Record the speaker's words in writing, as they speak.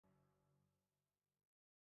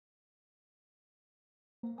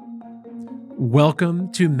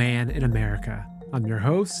Welcome to Man in America. I'm your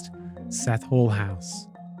host, Seth Holhouse.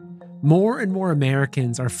 More and more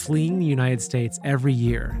Americans are fleeing the United States every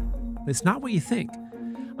year. But it's not what you think.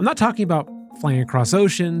 I'm not talking about flying across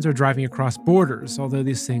oceans or driving across borders, although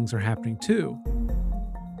these things are happening too.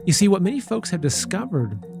 You see, what many folks have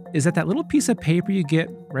discovered is that little piece of paper you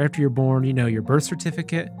get right after you're born, your birth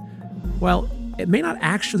certificate, well, it may not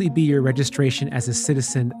actually be your registration as a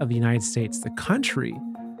citizen of the United States, the country,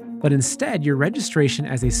 but instead your registration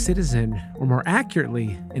as a citizen, or more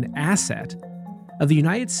accurately, an asset of the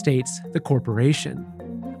United States, the corporation,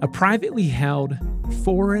 a privately held,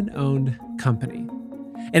 foreign-owned company.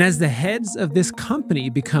 And as the heads of this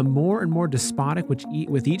company become more and more despotic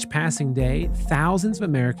with each passing day, thousands of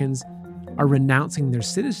Americans are renouncing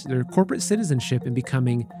their corporate citizenship and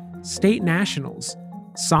becoming state nationals,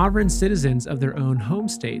 sovereign citizens of their own home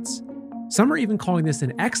states. Some are even calling this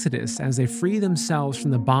an exodus as they free themselves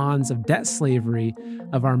from the bonds of debt slavery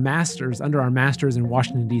of under our masters in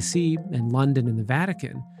Washington, D.C., and London and the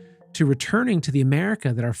Vatican, to returning to the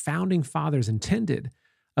America that our founding fathers intended,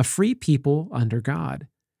 a free people under God.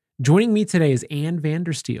 Joining me today is Ann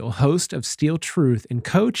Vandersteel, host of Steel Truth and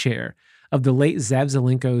co-chair of the late Zev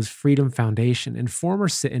Zelenko's Freedom Foundation and former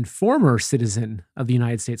citizen of the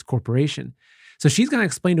United States Corporation. So she's going to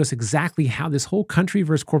explain to us exactly how this whole country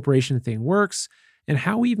versus corporation thing works and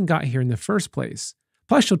how we even got here in the first place.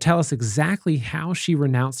 Plus, she'll tell us exactly how she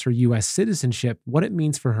renounced her U.S. citizenship, what it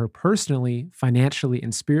means for her personally, financially,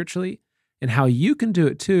 and spiritually, and how you can do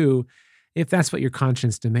it too if that's what your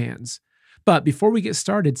conscience demands. But before we get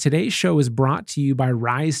started, today's show is brought to you by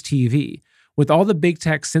Rise TV. With all the big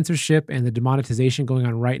tech censorship and the demonetization going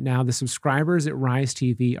on right now, the subscribers at Rise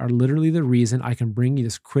TV are literally the reason I can bring you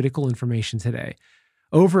this critical information today.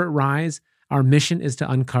 Over at Rise, our mission is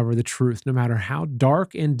to uncover the truth, no matter how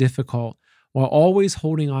dark and difficult, while always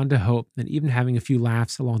holding on to hope and even having a few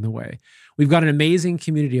laughs along the way. We've got an amazing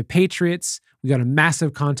community of patriots, we've got a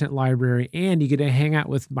massive content library, and you get to hang out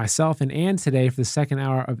with myself and Ann today for the second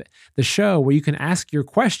hour of the show where you can ask your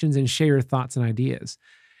questions and share your thoughts and ideas.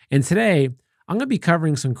 And today, I'm going to be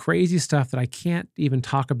covering some crazy stuff that I can't even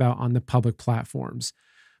talk about on the public platforms.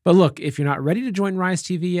 But look, if you're not ready to join Rise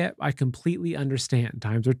TV yet, I completely understand.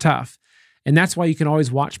 Times are tough. And that's why you can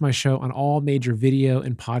always watch my show on all major video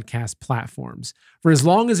and podcast platforms. For as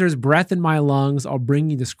long as there's breath in my lungs, I'll bring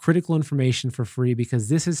you this critical information for free because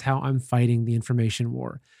this is how I'm fighting the information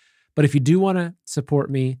war. But if you do want to support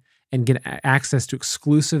me and get access to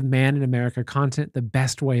exclusive Man in America content, the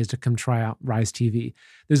best way is to come try out Rise TV.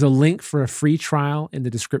 There's a link for a free trial in the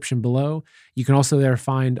description below. You can also there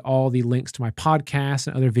find all the links to my podcast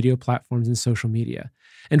and other video platforms and social media.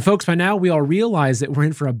 And folks, by now we all realize that we're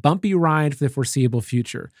in for a bumpy ride for the foreseeable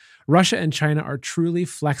future. Russia and China are truly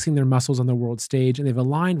flexing their muscles on the world stage, and they've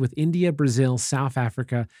aligned with India, Brazil, South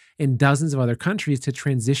Africa, and dozens of other countries to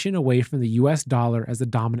transition away from the US dollar as the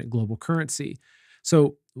dominant global currency.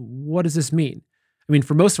 So what does this mean? I mean,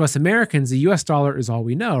 for most of us Americans, the US dollar is all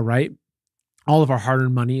we know, right? All of our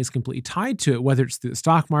hard-earned money is completely tied to it, whether it's through the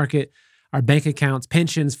stock market, our bank accounts,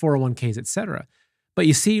 pensions, 401ks, etc. But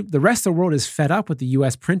you see, the rest of the world is fed up with the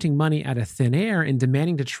US printing money out of thin air and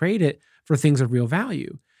demanding to trade it for things of real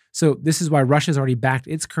value. So this is why Russia's already backed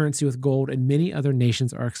its currency with gold, and many other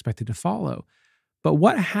nations are expected to follow. But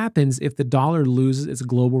what happens if the dollar loses its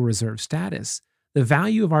global reserve status? The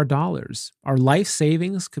value of our dollars, our life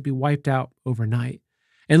savings could be wiped out overnight.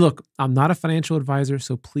 And look, I'm not a financial advisor,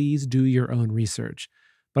 so please do your own research.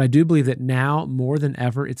 But I do believe that now, more than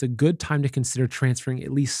ever, it's a good time to consider transferring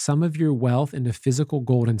at least some of your wealth into physical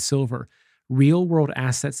gold and silver, real-world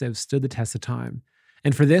assets that have stood the test of time.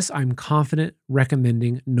 And for this, I'm confident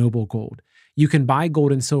recommending Noble Gold. You can buy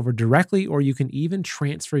gold and silver directly, or you can even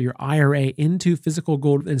transfer your IRA into physical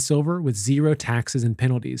gold and silver with zero taxes and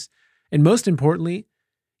penalties. And most importantly,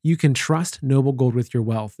 you can trust Noble Gold with your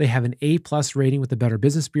wealth. They have an A+ rating with the Better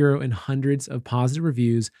Business Bureau and hundreds of positive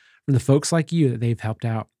reviews from the folks like you that they've helped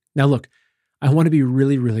out. Now look, I want to be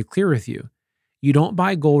really, really clear with you. You don't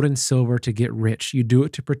buy gold and silver to get rich. You do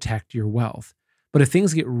it to protect your wealth. But if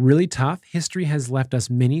things get really tough, history has left us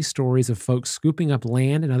many stories of folks scooping up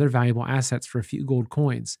land and other valuable assets for a few gold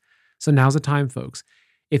coins. So now's the time, folks.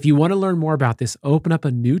 If you want to learn more about this, open up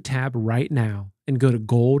a new tab right now and go to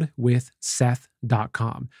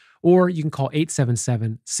goldwithseth.com. Or you can call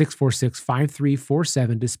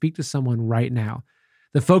 877-646-5347 to speak to someone right now.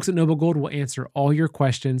 The folks at Noble Gold will answer all your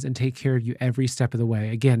questions and take care of you every step of the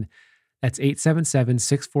way. Again, that's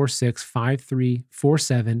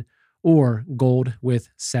 877-646-5347 or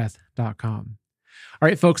goldwithseth.com. All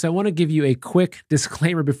right, folks, I want to give you a quick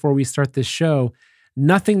disclaimer before we start this show.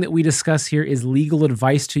 Nothing that we discuss here is legal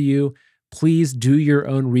advice to you. Please do your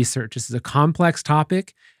own research. This is a complex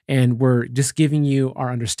topic, and we're just giving you our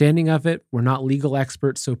understanding of it. We're not legal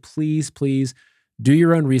experts, so please do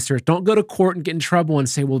your own research. Don't go to court and get in trouble and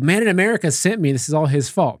say, well, Man in America sent me. This is all his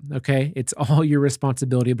fault. Okay. It's all your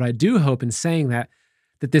responsibility. But I do hope in saying that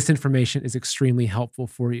this information is extremely helpful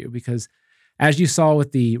for you, because as you saw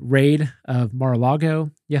with the raid of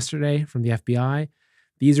Mar-a-Lago yesterday from the FBI,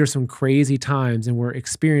 these are some crazy times, and we're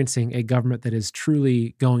experiencing a government that is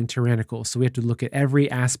truly going tyrannical. So we have to look at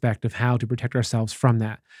every aspect of how to protect ourselves from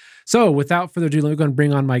that. So without further ado, let me go and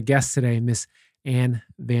bring on my guest today, Miss Ann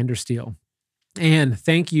Vandersteel. Ann,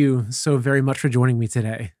 thank you so very much for joining me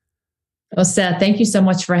today. Oh, Seth, thank you so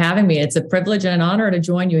much for having me. It's a privilege and an honor to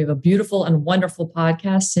join you. You have a beautiful and wonderful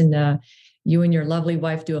podcast, and you and your lovely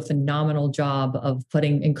wife do a phenomenal job of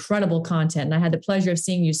putting incredible content. And I had the pleasure of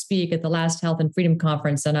seeing you speak at the last Health and Freedom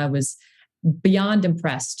Conference, and I was beyond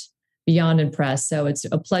impressed. So it's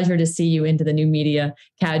a pleasure to see you into the new media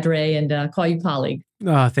cadre and call you colleague.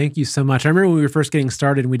 Oh, thank you so much. I remember when we were first getting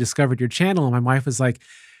started and we discovered your channel, and my wife was like,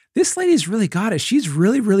 this lady's really got it. She's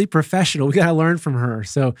really professional. We got to learn from her.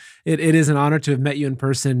 So it is an honor to have met you in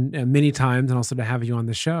person many times, and also to have you on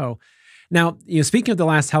the show. Now, speaking of the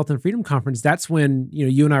last Health and Freedom Conference, that's when,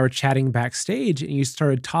 you and I were chatting backstage, and you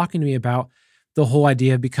started talking to me about the whole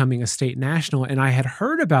idea of becoming a state national. And I had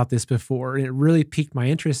heard about this before, and it really piqued my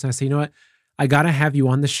interest. And I said, you know what? I got to have you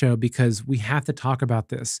on the show because we have to talk about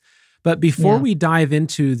this. But before we dive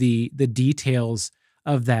into the details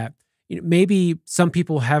of that, maybe some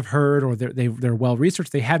people have heard, or they're well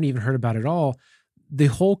researched, they haven't even heard about it all, the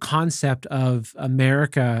whole concept of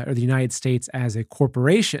America or the United States as a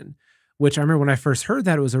corporation, which I remember when I first heard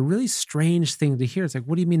that, it was a really strange thing to hear. It's like,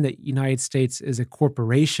 what do you mean that United States is a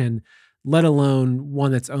corporation, let alone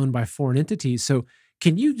one that's owned by foreign entities? So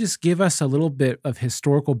can you just give us a little bit of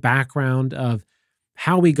historical background of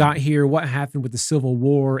how we got here, what happened with the Civil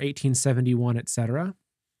War, 1871, et cetera?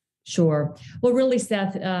 Sure. Well, really,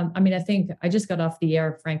 Seth, I think I just got off the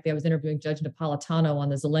air. Frankly, I was interviewing Judge Napolitano on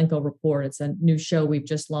the Zelenko Report. It's a new show we've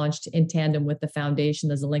just launched in tandem with the foundation,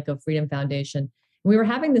 the Zelenko Freedom Foundation. And we were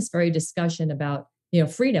having this very discussion about,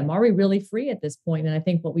 freedom. Are we really free at this point? And I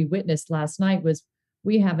think what we witnessed last night was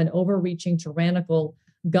we have an overreaching, tyrannical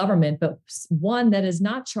government, but one that is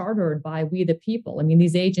not chartered by we the people. I mean,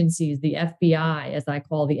 these agencies, the FBI, as I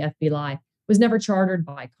call the FBI, was never chartered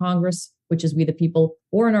by Congress, which is we the people,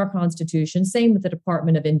 or in our Constitution. Same with the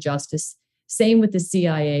Department of Injustice, same with the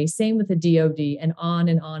CIA, same with the DOD, and on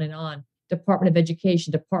and on and on. Department of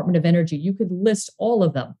Education, Department of Energy. You could list all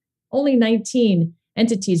of them. Only 19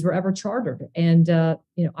 entities were ever chartered, and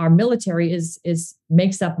our military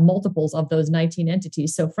makes up multiples of those 19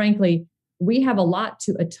 entities. So, frankly, we have a lot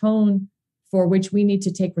to atone for, which we need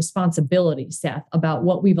to take responsibility, Seth, about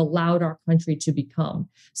what we've allowed our country to become.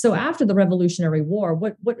 So after the Revolutionary War,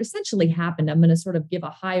 what essentially happened, I'm going to sort of give a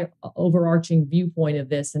high overarching viewpoint of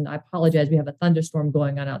this, and I apologize, we have a thunderstorm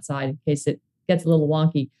going on outside in case it gets a little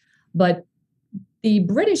wonky. But the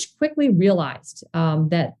British quickly realized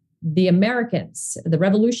that the Americans, the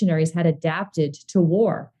revolutionaries, had adapted to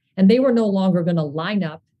war, and they were no longer going to line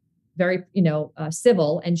up very,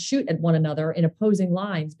 civil and shoot at one another in opposing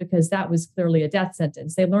lines, because that was clearly a death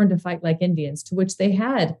sentence. They learned to fight like Indians, to which they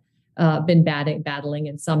had been battling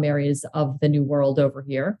in some areas of the New World over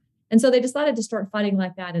here. And so they decided to start fighting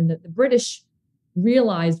like that. And the British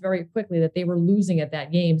realized very quickly that they were losing at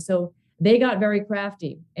that game. So they got very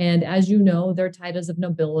crafty. And as you know, their titles of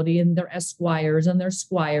nobility and their esquires and their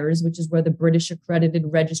squires, which is where the British accredited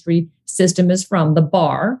registry system is from, the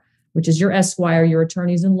bar, which is your esquire, your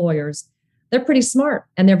attorneys and lawyers. They're pretty smart,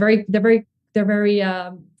 and they're very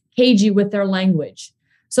cagey with their language.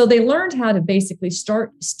 So they learned how to basically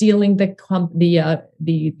start stealing the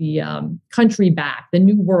country back, the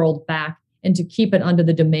New World back, and to keep it under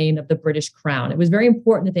the domain of the British Crown. It was very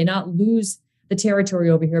important that they not lose the territory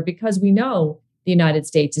over here, because we know the United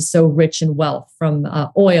States is so rich in wealth from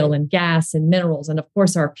oil and gas and minerals, and of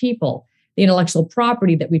course our people, the intellectual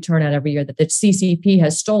property that we turn out every year that the CCP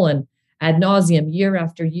has stolen ad nauseum year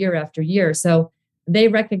after year after year. So they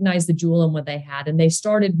recognized the jewel in what they had, and they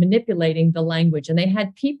started manipulating the language. And they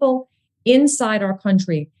had people inside our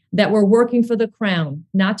country that were working for the crown,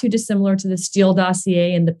 not too dissimilar to the Steele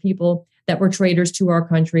dossier and the people that were traitors to our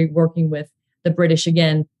country working with the British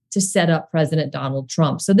again to set up President Donald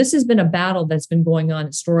Trump. So this has been a battle that's been going on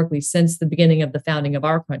historically since the beginning of the founding of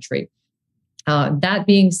our country. That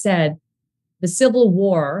being said, the Civil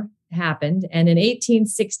War happened, and in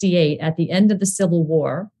 1868, at the end of the Civil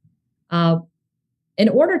War, in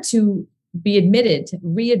order to be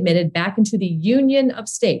readmitted back into the Union of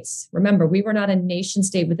States. Remember, we were not a nation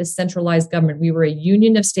state with a centralized government. We were a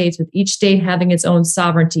union of states with each state having its own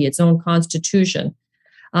sovereignty, its own constitution.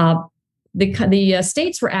 The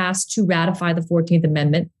states were asked to ratify the 14th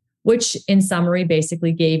Amendment, which in summary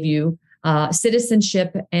basically gave you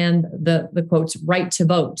citizenship and the quotes, right to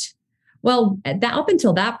vote. Well, up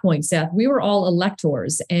until that point, Seth, we were all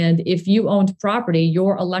electors. And if you owned property,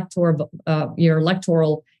 your electoral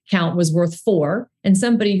count was worth 4. And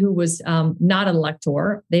somebody who was not an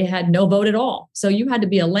elector, they had no vote at all. So you had to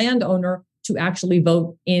be a landowner to actually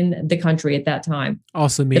vote in the country at that time.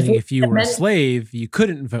 Also meaning if you were a slave, you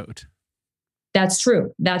couldn't vote. That's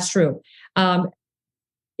true.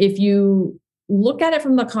 If you look at it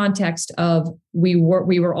from the context of we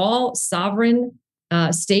were all sovereign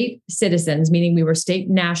state citizens, meaning we were state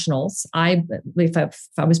nationals. If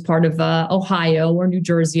I was part of Ohio or New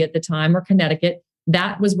Jersey at the time or Connecticut,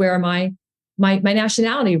 that was where my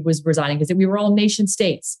nationality was residing, because we were all nation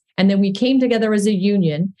states. And then we came together as a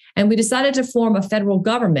union and we decided to form a federal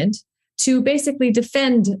government to basically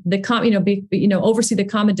defend oversee the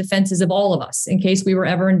common defenses of all of us in case we were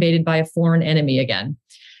ever invaded by a foreign enemy again.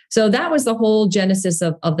 So that was the whole genesis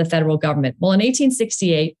of the federal government. Well, in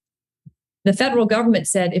 1868, the federal government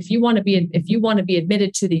said, if you want to be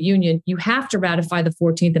admitted to the Union, you have to ratify the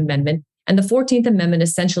 14th Amendment. And the 14th Amendment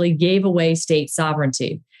essentially gave away state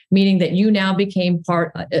sovereignty, meaning that you now became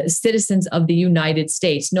citizens of the United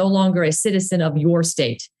States, no longer a citizen of your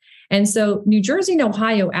state. And so New Jersey and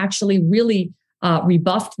Ohio actually really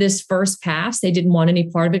rebuffed this first pass. They didn't want any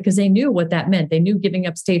part of it because they knew what that meant. They knew giving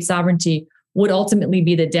up state sovereignty would ultimately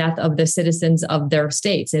be the death of the citizens of their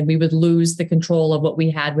states. And we would lose the control of what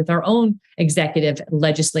we had with our own executive,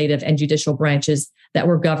 legislative, and judicial branches that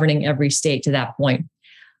were governing every state to that point.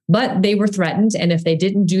 But they were threatened. And if they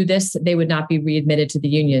didn't do this, they would not be readmitted to the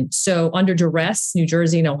Union. So under duress, New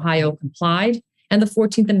Jersey and Ohio complied, and the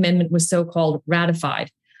 14th Amendment was so-called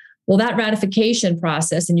ratified. Well, that ratification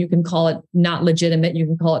process, and you can call it not legitimate, you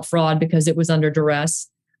can call it fraud because it was under duress,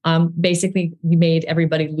 basically made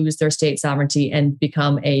everybody lose their state sovereignty and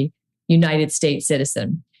become a United States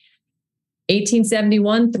citizen.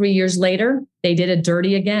 1871, 3 years later, they did it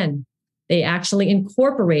dirty again. They actually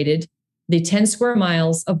incorporated the 10 square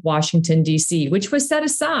miles of Washington, D.C., which was set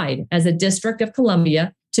aside as a District of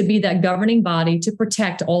Columbia to be that governing body to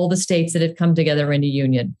protect all the states that had come together in a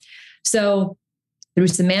union. So through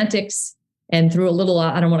semantics and through a little,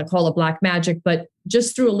 I don't want to call it black magic, but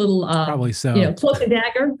just through a little, probably so, cloak and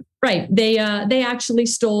dagger, right? They actually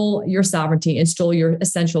stole your sovereignty and stole your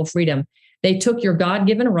essential freedom. They took your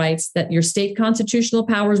God-given rights that your state constitutional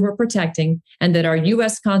powers were protecting and that our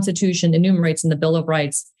U.S. Constitution enumerates in the Bill of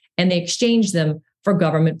Rights, and they exchanged them for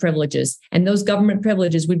government privileges. And those government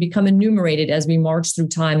privileges would become enumerated as we march through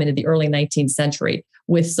time into the early 19th century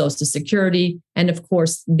with Social Security and, of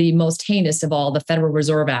course, the most heinous of all, the Federal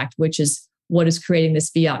Reserve Act, which is what is creating this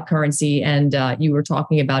fiat currency. And you were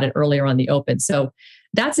talking about it earlier on the open. So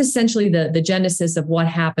that's essentially the genesis of what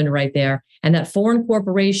happened right there. And that foreign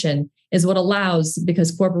corporation is what allows,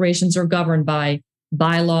 because corporations are governed by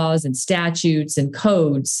bylaws and statutes and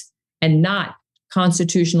codes and not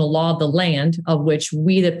constitutional law of the land, of which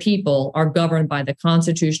we, the people, are governed by the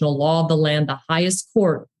constitutional law of the land, the highest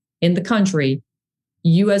court in the country.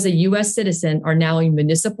 You as a U.S. citizen are now a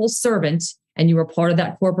municipal servant and you are part of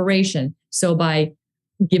that corporation. So by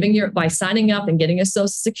signing up and getting a Social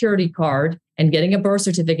Security card and getting a birth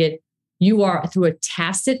certificate, you are, through a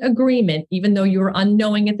tacit agreement, even though you were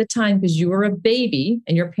unknowing at the time because you were a baby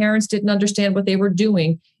and your parents didn't understand what they were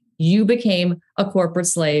doing, you became a corporate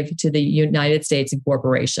slave to the United States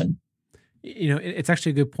Incorporation. It's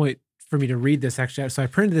actually a good point for me to read this, actually. So I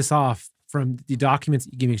printed this off from the documents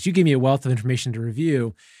you gave me, because you gave me a wealth of information to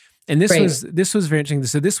review. And this was very interesting.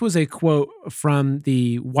 So this was a quote from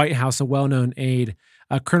the White House, a well-known aide,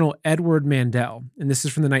 Colonel Edward Mandel, and this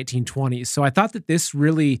is from the 1920s. So I thought that this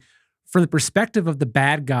really, from the perspective of the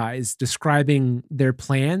bad guys describing their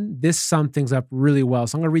plan, this summed things up really well.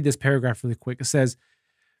 So I'm going to read this paragraph really quick. It says,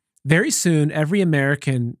 very soon, every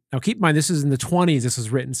American, now keep in mind, this is in the 20s, this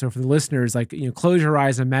was written. So for the listeners, close your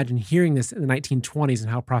eyes and imagine hearing this in the 1920s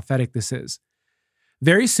and how prophetic this is.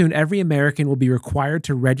 Very soon, every American will be required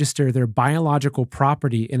to register their biological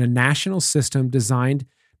property in a national system designed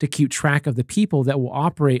to keep track of the people that will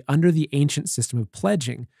operate under the ancient system of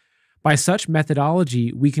pledging. By such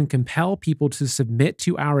methodology, we can compel people to submit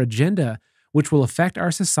to our agenda, which will affect our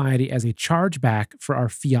society as a chargeback for our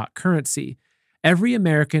fiat currency. Every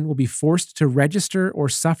American will be forced to register or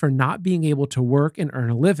suffer not being able to work and earn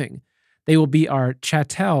a living. They will be our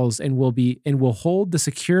chattels and will hold the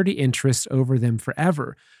security interest over them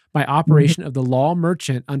forever. by operation of the law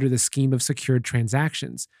merchant under the scheme of secured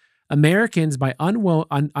transactions. Americans, by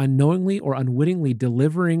unknowingly or unwittingly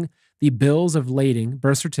delivering the bills of lading,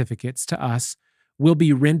 birth certificates, to us, will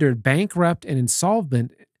be rendered bankrupt and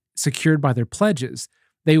insolvent, secured by their pledges.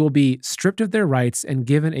 They will be stripped of their rights and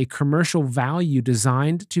given a commercial value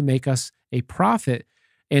designed to make us a profit,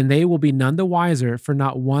 and they will be none the wiser, for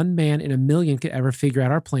not one man in a million could ever figure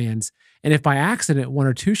out our plans. And if by accident one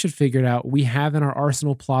or two should figure it out, we have in our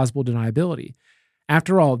arsenal plausible deniability.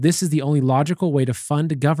 After all, this is the only logical way to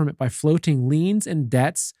fund government, by floating liens and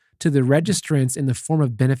debts to the registrants in the form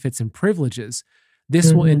of benefits and privileges.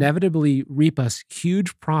 This will inevitably reap us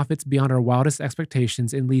huge profits beyond our wildest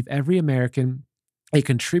expectations and leave every American a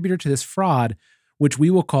contributor to this fraud, which we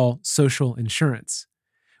will call social insurance.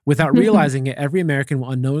 Without realizing it, every American will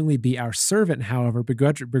unknowingly be our servant, however,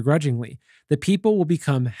 begrudgingly. The people will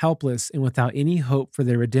become helpless and without any hope for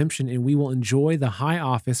their redemption, and we will enjoy the high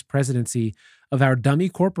office presidency of our dummy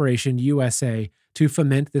corporation, USA, to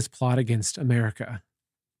foment this plot against America.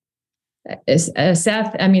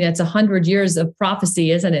 Seth, I mean, it's 100 years of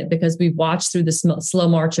prophecy, isn't it? Because we've watched through the slow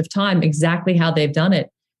march of time exactly how they've done it.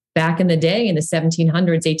 Back in the day, in the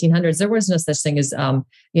 1700s, 1800s, there was no such thing as,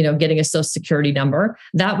 getting a social security number.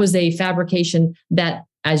 That was a fabrication that,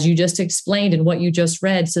 as you just explained and what you just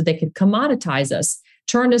read, so they could commoditize us,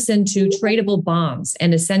 turn us into tradable bonds.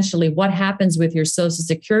 And essentially what happens with your social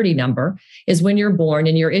security number is when you're born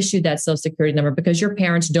and you're issued that social security number, because your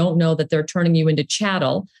parents don't know that they're turning you into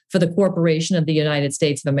chattel for the corporation of the United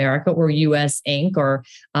States of America, or US Inc., or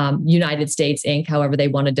United States Inc., however they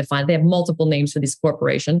want to define it. They have multiple names for this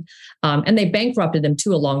corporation. And they bankrupted them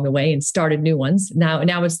too along the way and started new ones.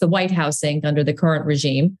 Now it's the White House Inc. under the current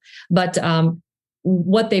regime. But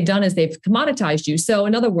what they've done is they've commoditized you. So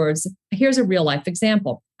in other words, here's a real life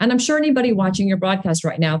example. And I'm sure anybody watching your broadcast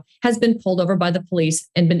right now has been pulled over by the police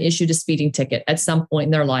and been issued a speeding ticket at some point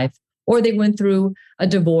in their life, or they went through a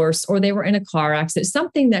divorce, or they were in a car accident,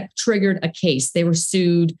 something that triggered a case. They were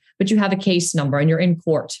sued, but you have a case number and you're in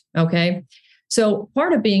court. Okay. So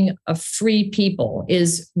part of being a free people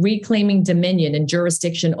is reclaiming dominion and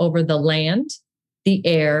jurisdiction over the land, the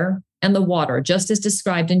air, and the water, just as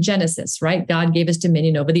described in Genesis, right? God gave us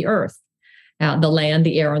dominion over the earth, the land,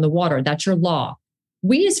 the air, and the water. That's your law.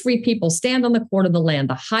 We as free people stand on the court of the land,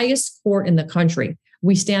 the highest court in the country.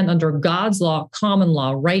 We stand under God's law, common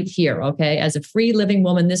law, right here, okay? As a free living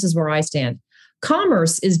woman, this is where I stand.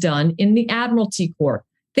 Commerce is done in the Admiralty Court.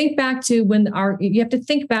 Think back to you have to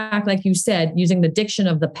think back, like you said, using the diction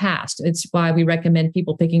of the past. It's why we recommend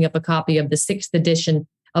people picking up a copy of the 6th edition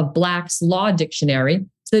of Black's Law Dictionary,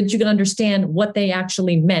 so that you can understand what they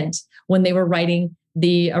actually meant when they were writing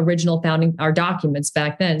the original our documents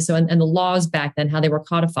back then. So, and the laws back then, how they were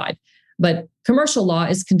codified. But commercial law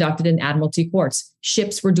is conducted in admiralty courts.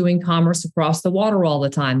 Ships were doing commerce across the water all the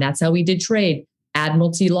time. That's how we did trade.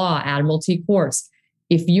 Admiralty law, admiralty courts.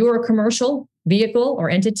 If you're a commercial vehicle or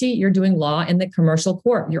entity, you're doing law in the commercial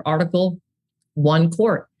court, your Article 1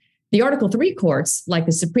 court. The Article 3 courts, like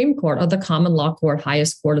the Supreme Court, are the common law court,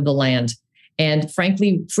 highest court of the land. And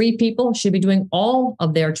frankly, free people should be doing all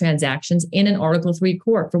of their transactions in an Article 3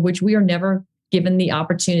 court, for which we are never given the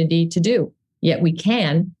opportunity to do. Yet we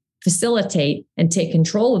can facilitate and take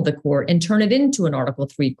control of the court and turn it into an Article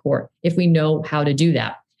 3 court if we know how to do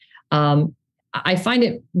that. I find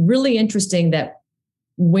it really interesting that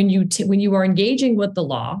when you are engaging with the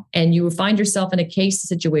law and you find yourself in a case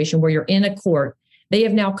situation where you're in a court, they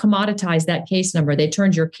have now commoditized that case number. They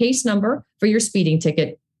turned your case number for your speeding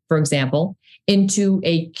ticket, for example, into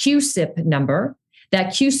a QSIP number.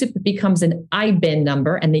 That QSIP becomes an IBIN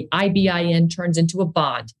number, and the IBIN turns into a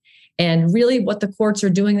bond. And really what the courts are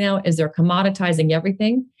doing now is they're commoditizing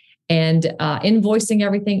everything and invoicing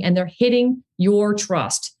everything, and they're hitting your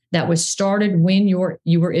trust that was started when you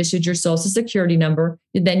were issued your social security number,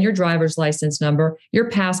 then your driver's license number, your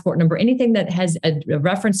passport number, anything that has a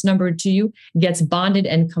reference number to you gets bonded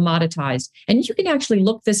and commoditized. And you can actually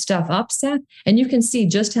look this stuff up, Seth, and you can see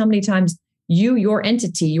just how many times your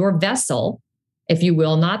entity, your vessel, if you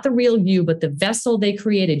will, not the real you, but the vessel they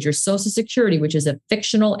created, your social security, which is a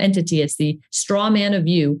fictional entity. It's the straw man of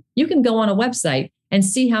you. You can go on a website and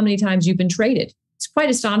see how many times you've been traded. It's quite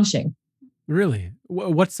astonishing. Really?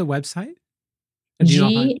 What's the website?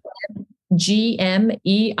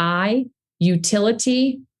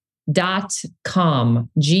 GMEIutility.com.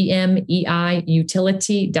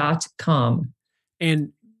 GMEIutility.com.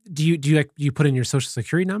 And do you put in your social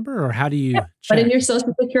security number, or how do you check? Put in your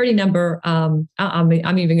social security number. I'm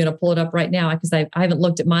even going to pull it up right now because I haven't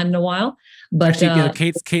looked at mine in a while. But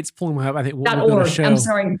actually, Kate's pulling one up. I think we'll .org. I'm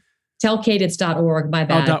sorry. Tell Kate it's .org. My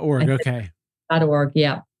bad. .org. Okay. .org.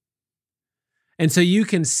 Yeah. And so you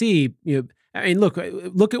can see, I mean, look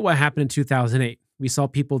at what happened in 2008. We saw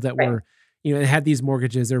people that were, had these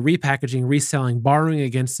mortgages, they're repackaging, reselling, borrowing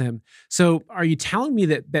against them. So are you telling me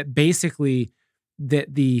that basically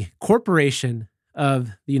that the corporation of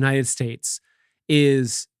the United States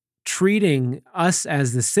is treating us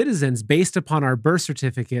as the citizens based upon our birth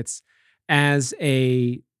certificates as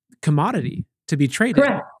a commodity to be traded?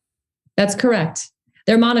 Correct. That's correct.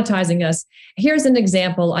 They're monetizing us. Here's an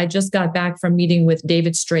example. I just got back from meeting with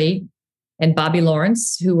David Straight and Bobby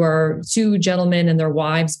Lawrence, who are two gentlemen and their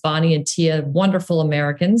wives, Bonnie and Tia, wonderful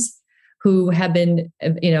Americans who have been,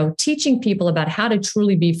 teaching people about how to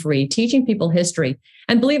truly be free, teaching people history.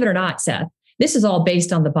 And believe it or not, Seth, this is all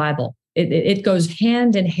based on the Bible. It goes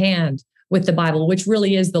hand in hand with the Bible, which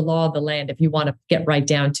really is the law of the land, if you want to get right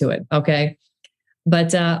down to it. Okay.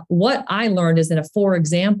 But what I learned is for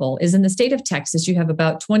example, is in the state of Texas, you have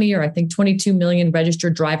about 20 or I think 22 million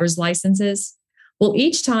registered driver's licenses. Well,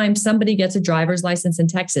 each time somebody gets a driver's license in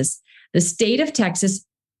Texas, the state of Texas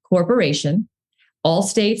corporation, all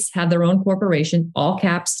states have their own corporation, all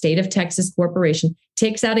caps, state of Texas corporation,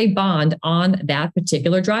 takes out a bond on that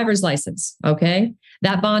particular driver's license. Okay.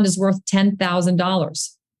 That bond is worth $10,000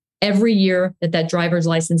 every year that driver's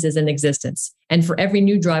license is in existence, and for every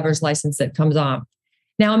new driver's license that comes on.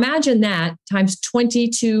 Now imagine that times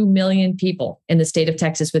 22 million people in the state of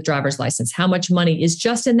Texas with driver's license. How much money is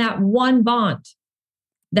just in that one bond?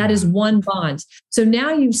 That is one bond. So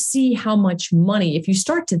now you see how much money, if you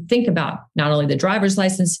start to think about not only the driver's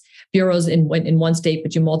license bureaus in one state,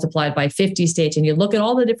 but you multiply it by 50 states and you look at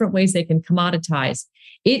all the different ways they can commoditize.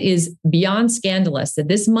 It is beyond scandalous that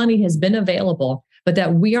this money has been available, but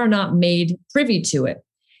that we are not made privy to it.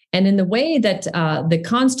 And in the way that the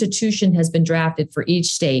Constitution has been drafted for each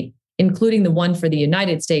state, including the one for the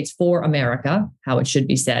United States for America, how it should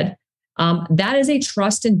be said, that is a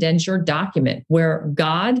trust indenture document where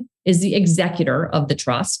God is the executor of the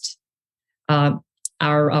trust.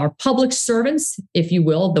 Our public servants, if you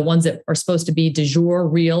will, the ones that are supposed to be de jure,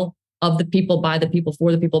 real, of the people, by the people,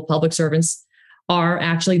 for the people, public servants, are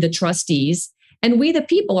actually the trustees. And we, the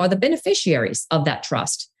people, are the beneficiaries of that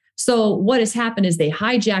trust. So what has happened is they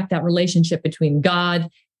hijacked that relationship between God,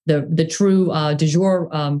 the true de jure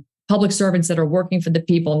public servants that are working for the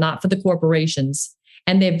people, not for the corporations.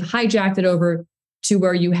 And they've hijacked it over to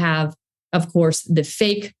where you have, of course, the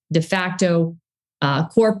fake de facto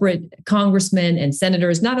corporate congressmen and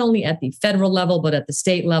senators, not only at the federal level, but at the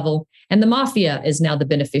state level. And the mafia is now the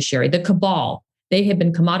beneficiary, the cabal. They have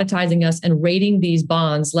been commoditizing us and raiding these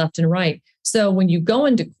bonds left and right. So when you go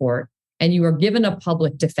into court and you are given a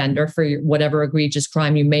public defender for whatever egregious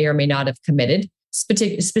crime you may or may not have committed,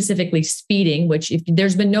 specifically speeding, which if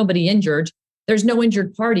there's been nobody injured, there's no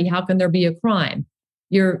injured party, how can there be a crime?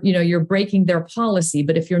 You're breaking their policy.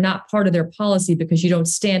 But if you're not part of their policy because you don't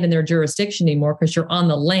stand in their jurisdiction anymore because you're on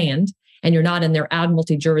the land and you're not in their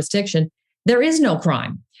admiralty jurisdiction, there is no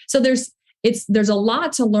crime. So there's a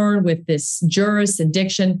lot to learn with this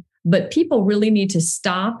jurisdiction, but people really need to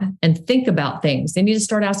stop and think about things. They need to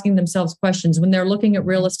start asking themselves questions when they're looking at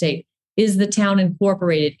real estate. Is the town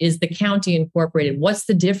incorporated? Is the county incorporated? What's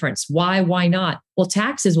the difference? Why not? Well,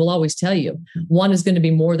 taxes will always tell you one is going to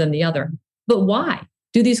be more than the other. But why?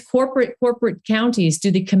 Do these corporate counties,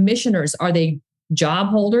 do the commissioners, are they job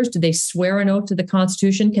holders? Do they swear an oath to the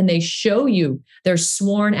Constitution? Can they show you their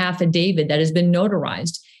sworn affidavit that has been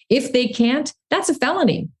notarized? If they can't, that's a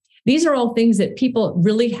felony. These are all things that people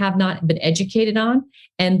really have not been educated on,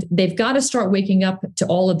 and they've got to start waking up to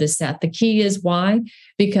all of this, Seth. The key is why?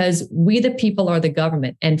 Because we, the people, are the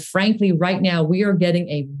government. And frankly, right now, we are getting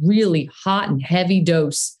a really hot and heavy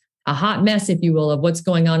dose, a hot mess, if you will, of what's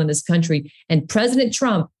going on in this country. And President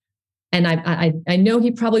Trump, and I know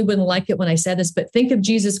he probably wouldn't like it when I said this, but think of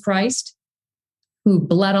Jesus Christ, who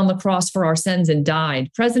bled on the cross for our sins and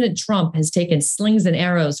died. President Trump has taken slings and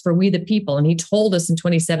arrows for we the people. And he told us in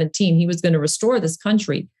 2017 he was going to restore this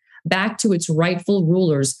country back to its rightful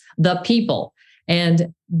rulers, the people.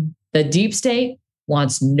 And the deep state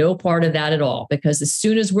wants no part of that at all, because as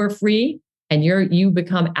soon as we're free and you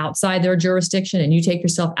become outside their jurisdiction and you take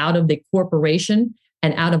yourself out of the corporation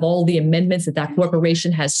and out of all the amendments that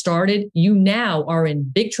corporation has started, you now are in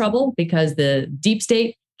big trouble, because the deep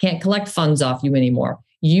state can't collect funds off you anymore.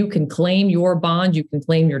 You can claim your bond, you can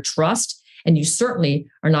claim your trust, and you certainly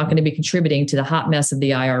are not going to be contributing to the hot mess of the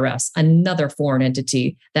IRS, another foreign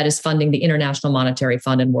entity that is funding the International Monetary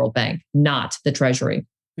Fund and World Bank, not the Treasury.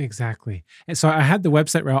 Exactly. And so I had the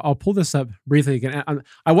website where I'll pull this up briefly again.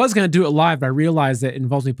 I was going to do it live, but I realized that it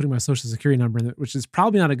involves me putting my social security number in it, which is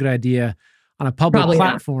probably not a good idea on a public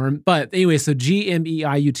platform. But anyway, so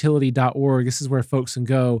gmeiutility.org, this is where folks can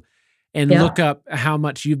go and Yeah. look up how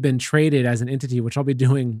much you've been traded as an entity, which I'll be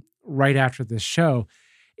doing right after this show.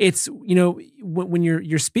 It's, when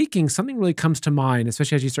you're speaking, something really comes to mind,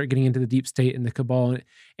 especially as you start getting into the deep state and the cabal.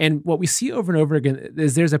 And what we see over and over again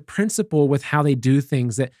is there's a principle with how they do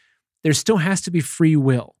things, that there still has to be free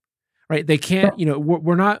will, right? They can't,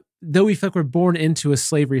 we're not, though we feel like we're born into a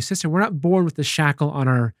slavery system, we're not born with the shackle on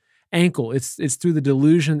our ankle. It's through the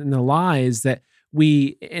delusion and the lies that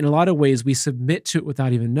we, in a lot of ways, we submit to it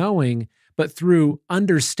without even knowing. But through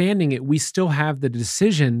understanding it, we still have the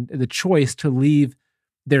decision, the choice to leave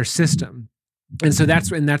their system. And so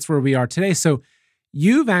that's where we are today. So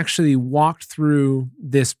you've actually walked through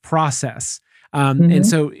this process. And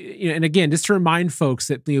so, and again, just to remind folks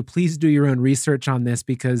that, please do your own research on this,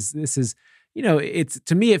 because this is, it's,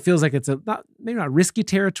 to me, it feels like it's maybe not risky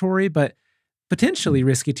territory, but potentially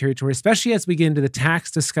risky territory, especially as we get into the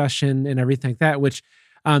tax discussion and everything like that, which,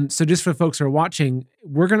 so just for folks who are watching,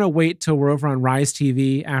 we're going to wait till we're over on Rise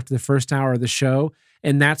TV after the first hour of the show.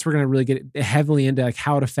 And that's, we're going to really get heavily into like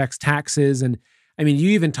how it affects taxes. And I mean, you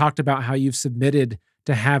even talked about how you've submitted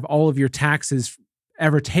to have all of your taxes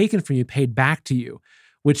ever taken from you paid back to you,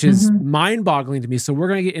 which is mind-boggling to me. So we're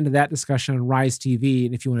going to get into that discussion on Rise TV.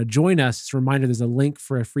 And if you want to join us, just a reminder, there's a link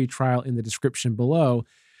for a free trial in the description below.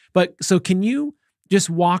 But so can you just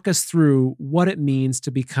walk us through what it means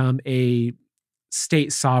to become a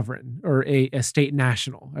state sovereign, or a state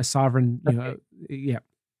national, a sovereign, yeah.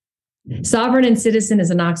 Sovereign and citizen is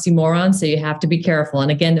an oxymoron, so you have to be careful. And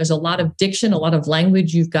again, there's a lot of diction, a lot of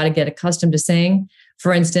language you've got to get accustomed to saying.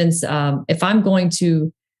 For instance, if I'm going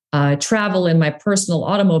to travel in my personal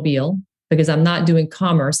automobile, because I'm not doing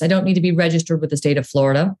commerce, I don't need to be registered with the state of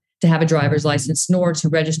Florida to have a driver's license, nor to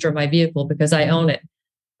register my vehicle because I own it.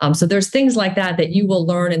 So there's things like that you will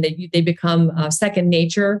learn, and they become second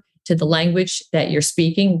nature to the language that you're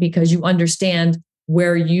speaking, because you understand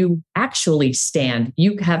where you actually stand.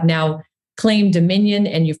 You have now claimed dominion,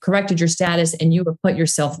 and you've corrected your status, and you have put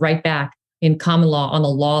yourself right back in common law on the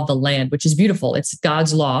law of the land, which is beautiful. It's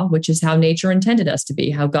God's law, which is how nature intended us to be,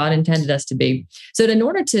 how God intended us to be. So in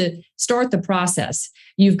order to start the process,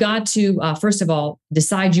 you've got to, first of all,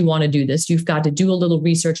 decide you want to do this. You've got to do a little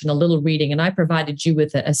research and a little reading. And I provided you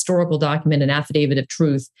with a historical document, an affidavit of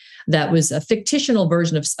truth, that was a fictional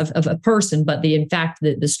version of a person, but in fact,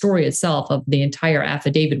 the story itself of the entire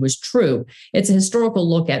affidavit was true. It's a historical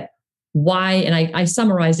look at why, and I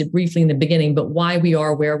summarized it briefly in the beginning, but why we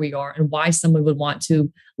are where we are, and why someone would want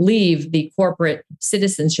to leave the corporate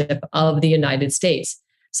citizenship of the United States.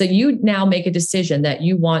 So you now make a decision that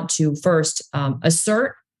you want to first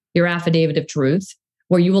assert your affidavit of truth,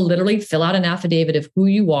 where you will literally fill out an affidavit of who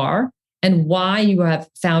you are and why you have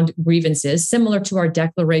found grievances, similar to our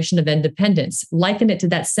Declaration of Independence. Liken it to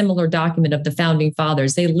that similar document of the Founding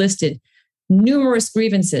Fathers. They listed numerous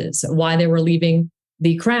grievances, why they were leaving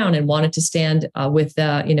the crown and wanted to stand with,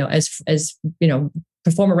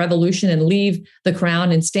 perform a revolution and leave the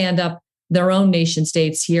crown and stand up their own nation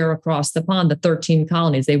states here across the pond, the 13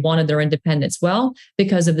 colonies. They wanted their independence. Well,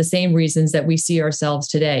 because of the same reasons that we see ourselves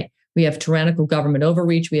today. We have tyrannical government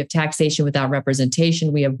overreach. We have taxation without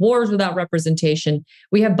representation. We have wars without representation.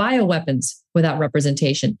 We have bioweapons without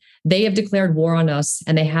representation. They have declared war on us,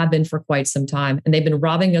 and they have been for quite some time. And they've been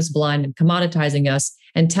robbing us blind and commoditizing us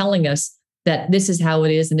and telling us that this is how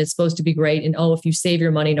it is, and it's supposed to be great. And if you save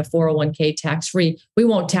your money in a 401k tax-free, we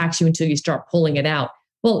won't tax you until you start pulling it out.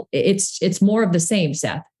 Well, it's more of the same,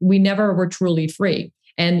 Seth. We never were truly free.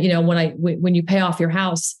 And when you pay off your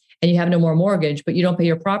house and you have no more mortgage, but you don't pay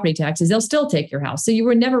your property taxes, they'll still take your house. So you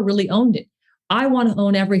were never really owned it. I want to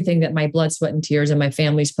own everything that my blood, sweat, and tears and my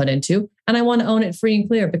family's put into, and I want to own it free and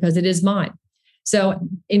clear because it is mine. So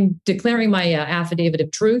in declaring my affidavit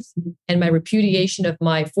of truth and my repudiation of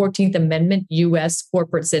my 14th Amendment U.S.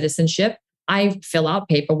 corporate citizenship, I fill out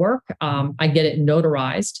paperwork. I get it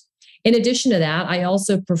notarized. In addition to that, I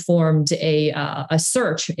also performed a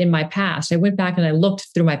search in my past. I went back and I looked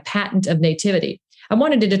through my patent of nativity. I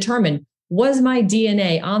wanted to determine, was my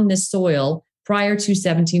DNA on this soil prior to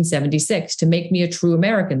 1776 to make me a true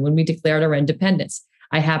American when we declared our independence?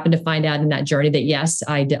 I happened to find out in that journey that yes,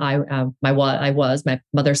 I was my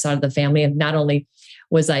mother's side of the family, and not only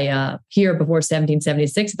was I here before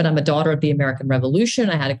 1776, but I'm a daughter of the American Revolution.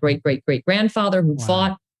 I had a great grandfather who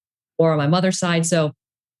fought war on my mother's side. So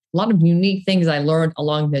a lot of unique things I learned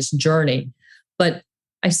along this journey. But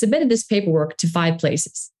I submitted this paperwork to 5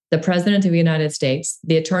 places: the President of the United States,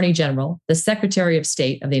 the Attorney General, the Secretary of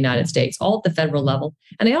State of the United States, all at the federal level,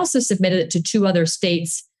 and I also submitted it to 2 other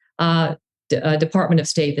states. Department of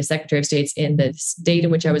State, the Secretary of State's in the state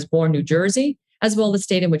in which I was born, New Jersey, as well as the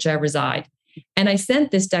state in which I reside. And I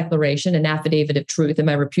sent this declaration, an affidavit of truth, and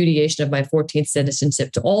my repudiation of my 14th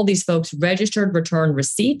citizenship to all these folks, registered return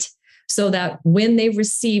receipt, so that when they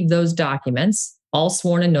received those documents, all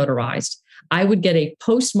sworn and notarized, I would get a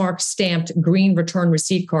postmark stamped green return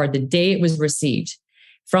receipt card the day it was received.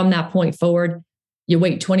 From that point forward, you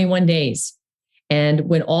wait 21 days. And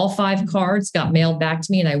when all 5 cards got mailed back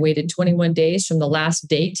to me and I waited 21 days from the last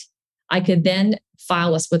date, I could then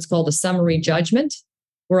file what's called a summary judgment,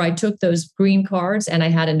 where I took those green cards and I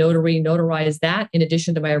had a notary notarize that in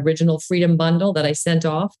addition to my original freedom bundle that I sent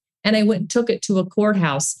off. And I went and took it to a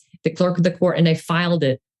courthouse, the clerk of the court, and I filed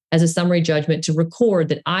it as a summary judgment to record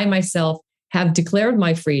that I myself have declared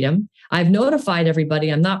my freedom. I've notified everybody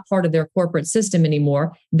I'm not part of their corporate system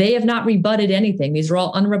anymore. They have not rebutted anything. These are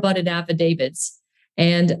all unrebutted affidavits.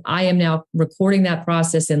 And I am now recording that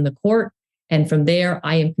process in the court. And from there,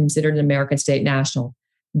 I am considered an American state national.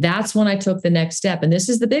 That's when I took the next step. And this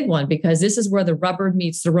is the big one, because this is where the rubber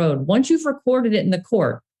meets the road. Once you've recorded it in the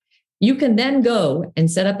court, you can then go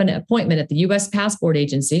and set up an appointment at the U.S. Passport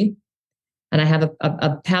Agency. And I have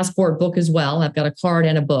a passport book as well. I've got a card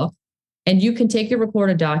and a book. And you can take your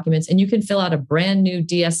recorded documents and you can fill out a brand new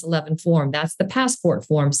DS-11 form. That's the passport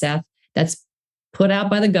form, Seth, that's put out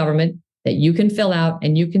by the government that you can fill out,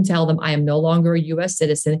 and you can tell them, I am no longer a U.S.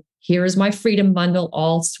 citizen. Here is my freedom bundle,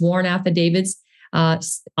 all sworn affidavits,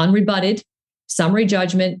 unrebutted, summary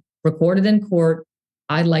judgment, recorded in court.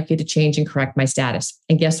 I'd like you to change and correct my status.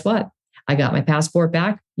 And guess what? I got my passport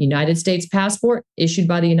back, United States passport issued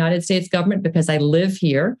by the United States government, because I live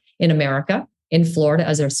here in America, in Florida,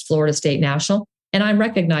 as a Florida state national, and I'm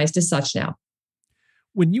recognized as such now.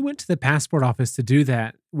 When you went to the passport office to do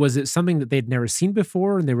that, was it something that they'd never seen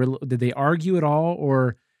before, and did they argue at all,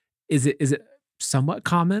 or is it somewhat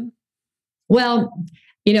common? Well,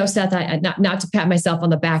 Seth, not to pat myself on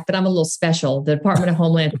the back, but I'm a little special. The Department of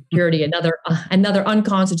Homeland Security, another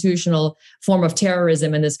unconstitutional form of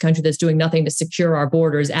terrorism in this country that's doing nothing to secure our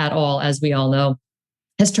borders at all, as we all know,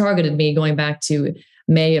 has targeted me going back to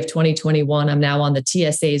May of 2021. I'm now on the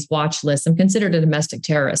TSA's watch list. I'm considered a domestic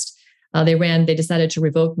terrorist. They decided to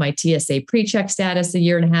revoke my TSA pre-check status a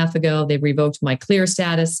year and a half ago. They revoked my clear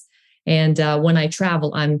status. And when I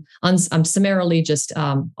travel, I'm summarily just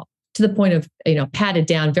to the point of, patted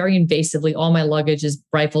down very invasively. All my luggage is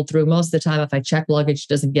rifled through. Most of the time, if I check luggage, it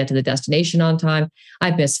doesn't get to the destination on time.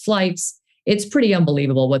 I've missed flights. It's pretty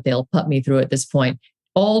unbelievable what they'll put me through at this point.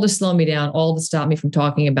 All to slow me down, all to stop me from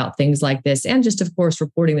talking about things like this, and just, of course,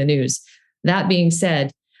 reporting the news. That being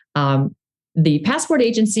said, the passport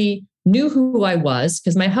agency knew who I was,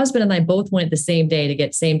 because my husband and I both went the same day to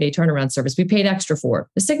get same day turnaround service. We paid extra for it,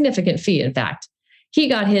 a significant fee, in fact. He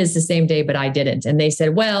got his the same day, but I didn't. And they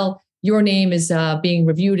said, well, your name is being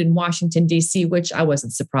reviewed in Washington, D.C., which I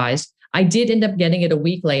wasn't surprised. I did end up getting it a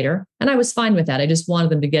week later, and I was fine with that. I just wanted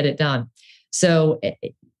them to get it done. So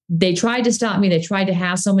they tried to stop me. They tried to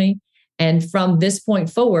hassle me. And from this point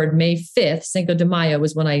forward, May 5th, Cinco de Mayo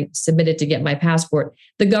was when I submitted to get my passport.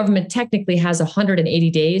 The government technically has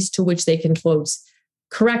 180 days to which they can, quote,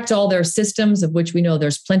 correct all their systems, of which we know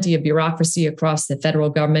there's plenty of bureaucracy across the federal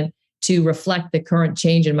government, to reflect the current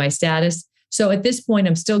change in my status. So at this point,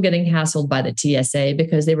 I'm still getting hassled by the TSA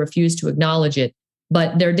because they refuse to acknowledge it.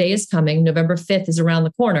 But their day is coming. November 5th is around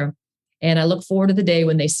the corner. And I look forward to the day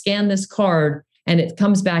when they scan this card and it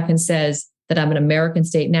comes back and says that I'm an American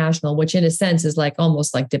state national, which in a sense is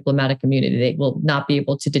almost like diplomatic immunity. They will not be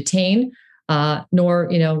able to detain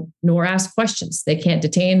nor ask questions. They can't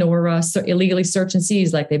detain nor illegally search and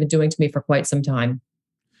seize like they've been doing to me for quite some time.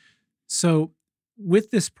 So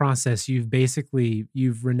with this process,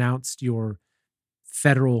 you've renounced your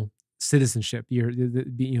federal citizenship. You're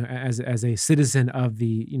as a citizen of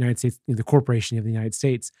the United States, the corporation of the United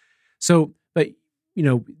States. So, but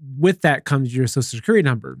with that comes your Social Security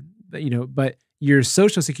number. But your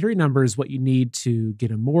Social Security number is what you need to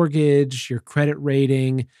get a mortgage, your credit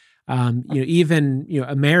rating, even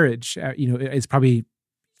a marriage. Is probably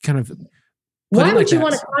kind of. Why would you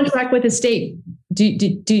want to contract with the state? Do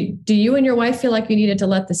you and your wife feel like you needed to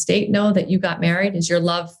let the state know that you got married? Does your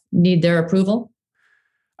love need their approval?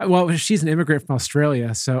 Well, she's an immigrant from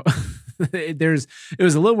Australia, so it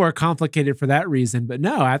was a little more complicated for that reason. But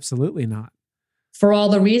no, absolutely not. For all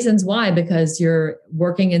the reasons why, because you're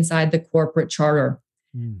working inside the corporate charter.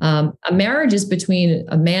 A marriage is between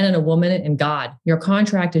a man and a woman and God. Your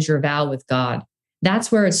contract is your vow with God.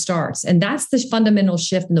 That's where it starts. And that's the fundamental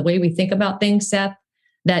shift in the way we think about things, Seth,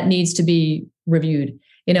 that needs to be reviewed.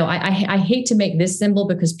 I hate to make this symbol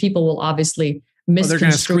because people will obviously misconstrue. They're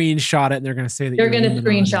going to screenshot it and they're going to say that they're going to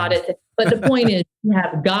screenshot it. But the point is, you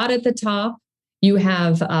have God at the top You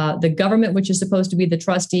have the government, which is supposed to be the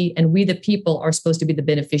trustee, and we, the people, are supposed to be the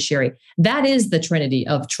beneficiary. That is the trinity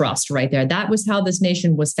of trust right there. That was how this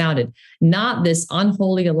nation was founded, not this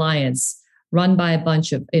unholy alliance run by a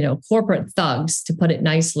bunch of, corporate thugs, to put it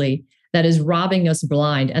nicely, that is robbing us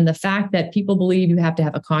blind. And the fact that people believe you have to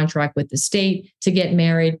have a contract with the state to get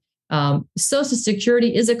married. Social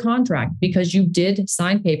Security is a contract because you did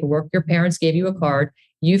sign paperwork. Your parents gave you a card.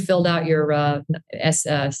 You filled out your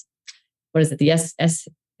S90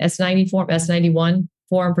 form, S91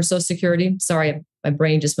 form for Social Security. Sorry, my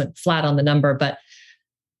brain just went flat on the number, but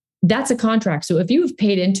that's a contract. So if you've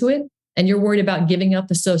paid into it and you're worried about giving up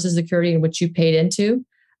the Social Security in which you paid into,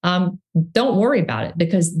 don't worry about it,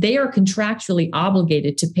 because they are contractually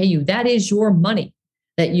obligated to pay you. That is your money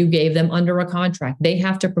that you gave them under a contract. They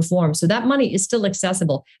have to perform. So that money is still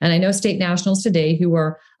accessible. And I know state nationals today who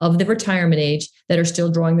are of the retirement age that are still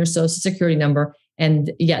drawing their Social Security number,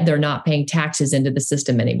 and yet they're not paying taxes into the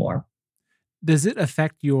system anymore. Does it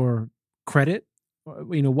affect your credit?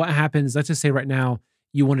 What happens? Let's just say right now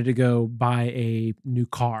you wanted to go buy a new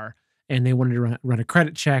car and they wanted to run a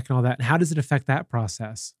credit check and all that. How does it affect that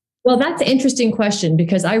process? Well, that's an interesting question,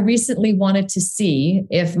 because I recently wanted to see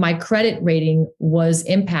if my credit rating was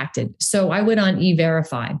impacted. So I went on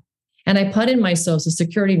E-Verify and I put in my Social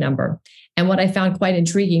Security number. And what I found quite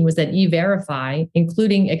intriguing was that E-Verify,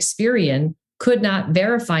 including Experian, could not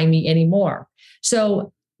verify me anymore.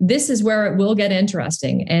 So this is where it will get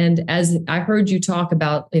interesting. And as I heard you talk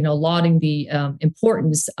about, lauding the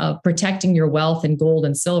importance of protecting your wealth in gold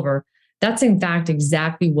and silver, that's in fact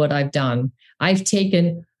exactly what I've done. I've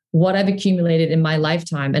taken what I've accumulated in my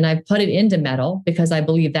lifetime and I've put it into metal, because I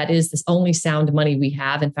believe that is the only sound money we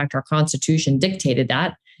have. In fact, our Constitution dictated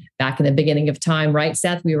that back in the beginning of time, right,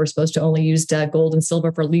 Seth? We were supposed to only use gold and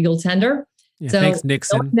silver for legal tender. Yeah, so thanks,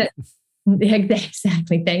 Nixon.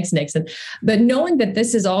 Exactly. Thanks, Nixon. But knowing that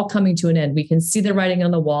this is all coming to an end, we can see the writing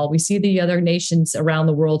on the wall. We see the other nations around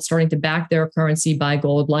the world starting to back their currency by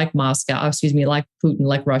gold, like like Putin,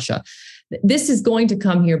 like Russia. This is going to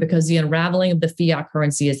come here because the unraveling of the fiat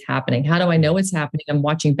currency is happening. How do I know it's happening? I'm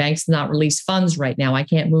watching banks not release funds right now. I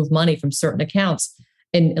can't move money from certain accounts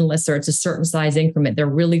unless it's a certain size increment. They're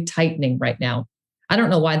really tightening right now. I don't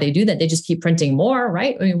know why they do that. They just keep printing more,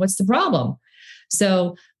 right? I mean, what's the problem?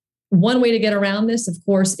 So one way to get around this, of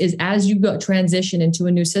course, is as you go transition into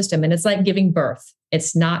a new system, and it's like giving birth.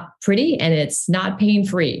 It's not pretty and it's not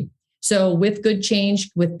pain-free. So with good change,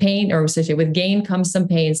 with pain, or with gain comes some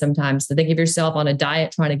pain sometimes. So think of yourself on a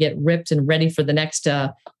diet trying to get ripped and ready for the next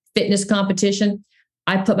fitness competition.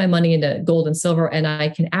 I put my money into gold and silver, and I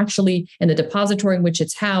can actually, in the depository in which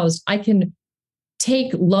it's housed, I can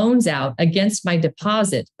take loans out against my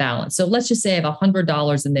deposit balance. So let's just say I have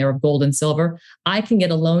 $100 in there of gold and silver. I can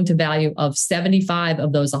get a loan to value of 75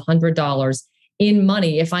 of those $100 in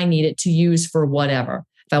money if I need it to use for whatever.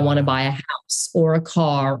 If I want to buy a house or a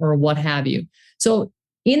car or what have you. So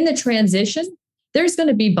in the transition, there's going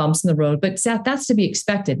to be bumps in the road, but Seth, that's to be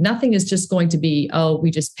expected. Nothing is just going to be,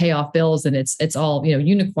 we just pay off bills and it's all,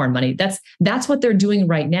 unicorn money. That's what they're doing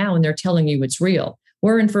right now. And they're telling you it's real.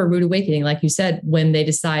 We're in for a rude awakening, like you said, when they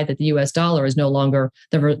decide that the US dollar is no longer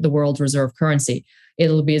the world's reserve currency.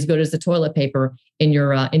 It'll be as good as the toilet paper in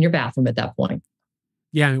your bathroom at that point.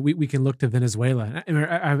 Yeah, we can look to Venezuela.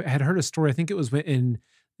 I had heard a story, I think it was in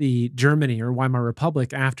the Germany or Weimar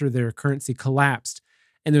Republic, after their currency collapsed.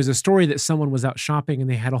 And there's a story that someone was out shopping and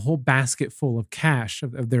they had a whole basket full of cash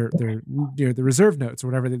of their the reserve notes or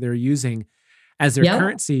whatever that they're using as their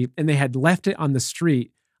currency. And they had left it on the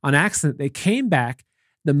street on accident. They came back,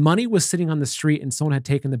 the money was sitting on the street and someone had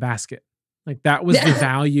taken the basket. Like that was the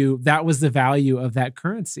value. That was the value of that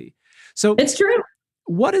currency. So it's true.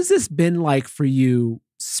 What has this been like for you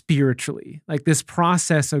spiritually? Like this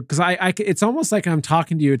process of, because it's almost like I'm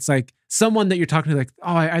talking to you. It's like someone that you're talking to, like,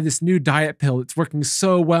 oh, I have this new diet pill. It's working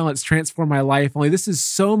so well. It's transformed my life. Only this is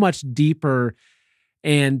so much deeper,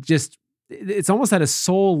 and just, it's almost at a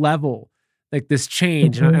soul level, like this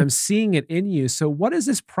change. And I'm seeing it in you. So what has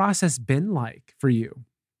this process been like for you?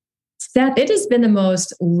 Seth, it has been the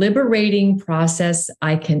most liberating process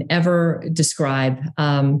I can ever describe.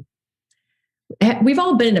 We've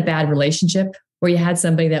all been in a bad relationship where you had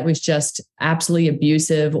somebody that was just absolutely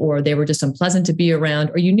abusive, or they were just unpleasant to be around,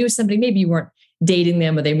 or you knew somebody, maybe you weren't dating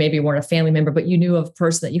them, or they maybe weren't a family member, but you knew of a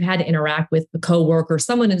person that you had to interact with, a coworker,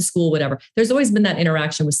 someone in school, whatever. There's always been that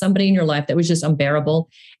interaction with somebody in your life that was just unbearable.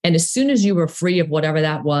 And as soon as you were free of whatever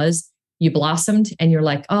that was, you blossomed and you're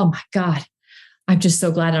like, oh my God, I'm just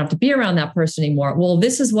so glad I don't have to be around that person anymore. Well,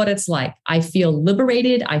 this is what it's like. I feel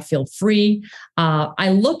liberated. I feel free. I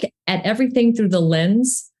look at everything through the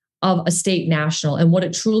lens of a state national and what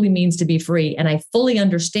it truly means to be free. And I fully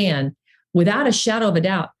understand, without a shadow of a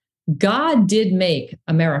doubt, God did make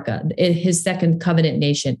America his second covenant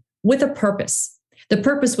nation with a purpose. The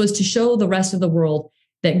purpose was to show the rest of the world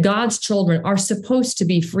that God's children are supposed to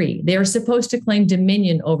be free. They are supposed to claim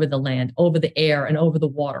dominion over the land, over the air, and over the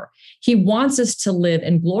water. He wants us to live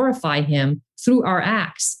and glorify him through our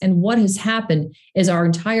acts. And what has happened is our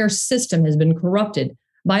entire system has been corrupted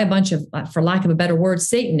by a bunch of, for lack of a better word,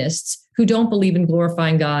 Satanists who don't believe in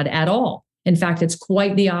glorifying God at all. In fact, it's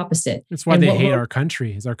quite the opposite. That's why they hate our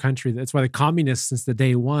country. Is our country. That's why the communists, since the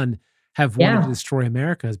day one, have wanted to destroy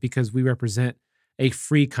America, is because we represent a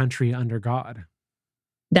free country under God.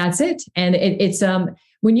 That's it. And it's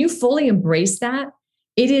when you fully embrace that,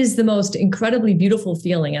 it is the most incredibly beautiful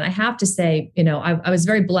feeling. And I have to say, I was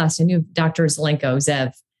very blessed. I knew Dr.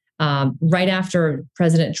 Zev right after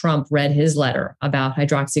President Trump read his letter about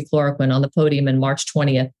hydroxychloroquine on the podium on March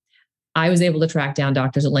 20th. I was able to track down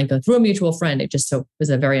Dr. Zelenko through a mutual friend. It just was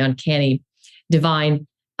a very uncanny, divine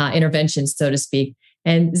intervention, so to speak.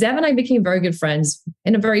 And Zev and I became very good friends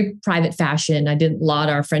in a very private fashion. I didn't laud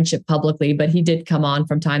our friendship publicly, but he did come on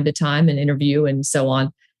from time to time and interview and so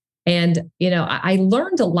on. And, I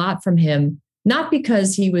learned a lot from him, not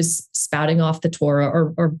because he was spouting off the Torah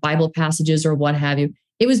or Bible passages or what have you.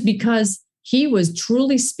 It was because he was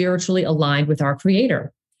truly spiritually aligned with our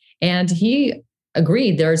Creator. And he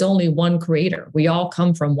agreed there's only one Creator. We all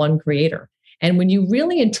come from one Creator. And when you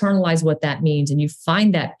really internalize what that means and you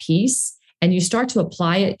find that peace, and you start to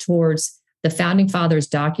apply it towards the founding fathers'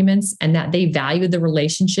 documents, and that they value the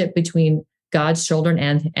relationship between God's children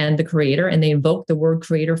and the Creator, and they invoke the word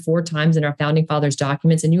Creator 4 times in our founding fathers'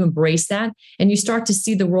 documents, and you embrace that, and you start to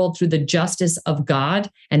see the world through the justice of God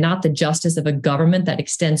and not the justice of a government that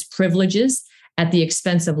extends privileges at the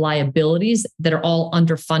expense of liabilities that are all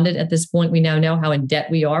underfunded at this point. We now know how in debt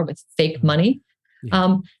we are with fake money.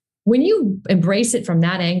 Yeah. When you embrace it from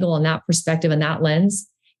that angle and that perspective and that lens,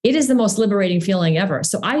 it is the most liberating feeling ever.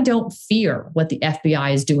 So I don't fear what the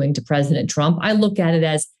FBI is doing to President Trump. I look at it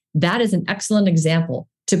as that is an excellent example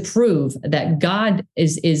to prove that God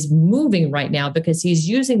is moving right now, because he's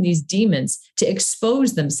using these demons to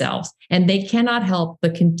expose themselves, and they cannot help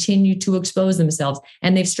but continue to expose themselves.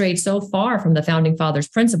 And they've strayed so far from the founding fathers'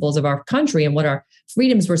 principles of our country and what our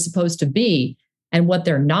freedoms were supposed to be and what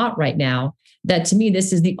they're not right now, that to me,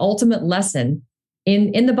 this is the ultimate lesson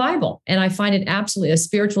in the Bible. And I find it absolutely a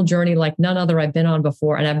spiritual journey like none other I've been on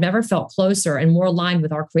before. And I've never felt closer and more aligned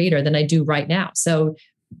with our Creator than I do right now. So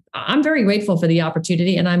I'm very grateful for the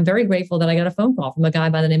opportunity. And I'm very grateful that I got a phone call from a guy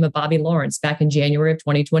by the name of Bobby Lawrence back in January of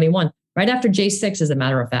 2021, right after J6, as a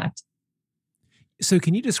matter of fact. So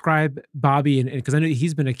can you describe Bobby, and because I know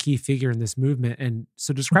he's been a key figure in this movement, and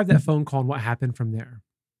so describe that phone call and what happened from there.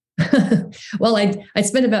 Well, I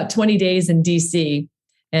spent about 20 days in DC,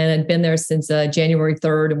 and I'd been there since January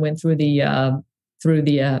 3rd and went through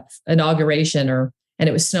the inauguration, and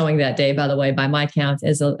it was snowing that day, by the way, by my count,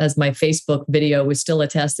 as my Facebook video was still a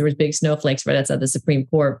test. There was big snowflakes right outside the Supreme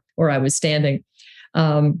Court where I was standing.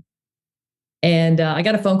 And I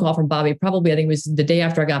got a phone call from Bobby, probably, I think it was the day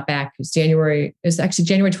after I got back. It was actually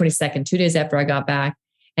January 22nd, 2 days after I got back.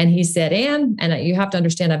 And he said, Ann, and you have to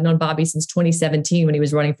understand, I've known Bobby since 2017 when he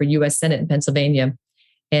was running for U.S. Senate in Pennsylvania.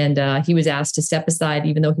 And he was asked to step aside,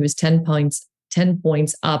 even though he was 10 points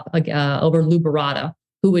up over Lou Barada,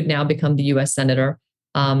 who would now become the U.S. Senator.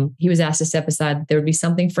 He was asked to step aside. There would be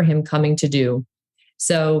something for him coming to do.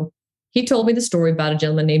 So he told me the story about a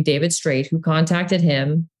gentleman named David Straight, who contacted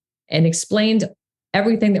him and explained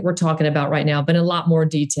everything that we're talking about right now, but in a lot more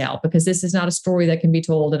detail, because this is not a story that can be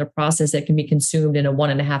told in a process that can be consumed in a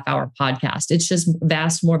 1.5 hour podcast. It's just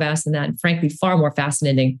more vast than that, and frankly, far more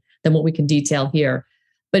fascinating than what we can detail here.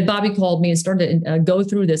 But Bobby called me and started to go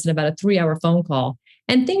through this in about a 3-hour phone call.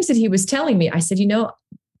 And things that he was telling me, I said,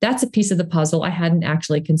 that's a piece of the puzzle I hadn't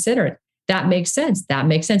actually considered. That makes sense.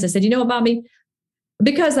 I said, Bobby,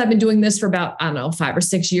 because I've been doing this for about, 5 or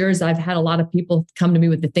 6 years, I've had a lot of people come to me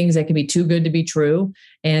with the things that can be too good to be true.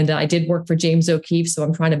 And I did work for James O'Keefe, so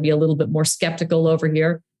I'm trying to be a little bit more skeptical over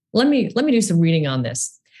here. Let me do some reading on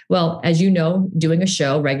this. Well, as you know, doing a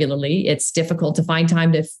show regularly, it's difficult to find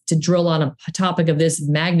time to drill on a topic of this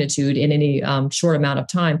magnitude in any short amount of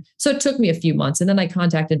time. So it took me a few months. And then I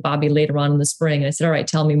contacted Bobby later on in the spring, and I said, all right,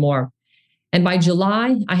 tell me more. And by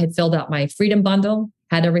July, I had filled out my Freedom Bundle,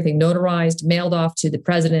 had everything notarized, mailed off to the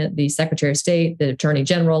president, the secretary of state, the attorney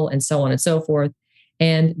general, and so on and so forth.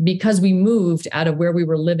 And because we moved out of where we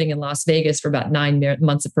were living in Las Vegas for about 9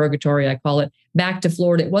 months of purgatory, I call it, back to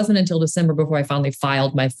Florida, it wasn't until December before I finally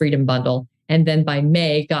filed my Freedom Bundle. And then by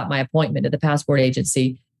May, got my appointment at the passport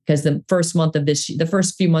agency because the first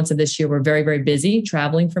few months of this year were very, very busy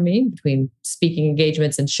traveling for me between speaking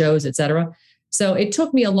engagements and shows, et cetera. So it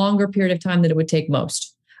took me a longer period of time than it would take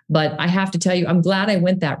most. But I have to tell you, I'm glad I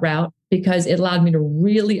went that route because it allowed me to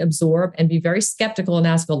really absorb and be very skeptical and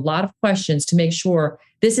ask a lot of questions to make sure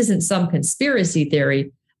this isn't some conspiracy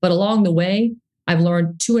theory. But along the way, I've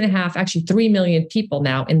learned 2.5, actually 3 million people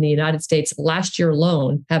now in the United States last year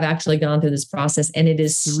alone have actually gone through this process, and it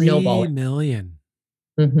is 3 snowballing. million.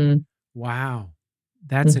 Mm-hmm. Wow.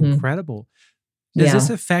 That's incredible. Does this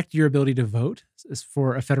affect your ability to vote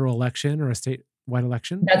for a federal election or a statewide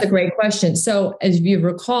election? That's a great question. So as you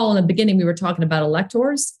recall, in the beginning, we were talking about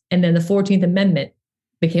electors, and then the 14th Amendment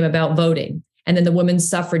became about voting. And then the women's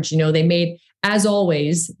suffrage, they made, as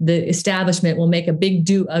always, the establishment will make a big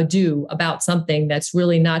ado about something that's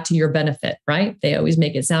really not to your benefit, right? They always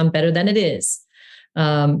make it sound better than it is.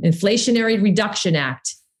 Inflationary Reduction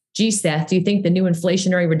Act. Gee, Seth, do you think the new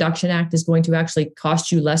Inflationary Reduction Act is going to actually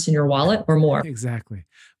cost you less in your wallet or more? Exactly.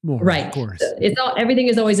 More, right. Of course. Everything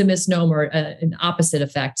is always a misnomer, an opposite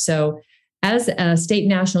effect. So as a state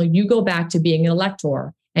national, you go back to being an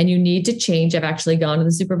elector and you need to change. I've actually gone to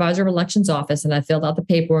the supervisor of elections office and I filled out the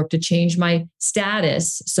paperwork to change my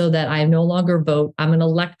status so that I no longer vote. I'm an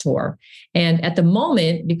elector. And at the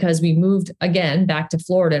moment, because we moved again back to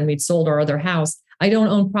Florida and we'd sold our other house, I don't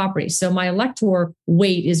own property. So my elector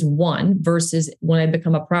weight is 1 versus when I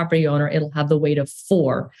become a property owner, it'll have the weight of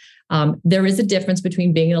 4. There is a difference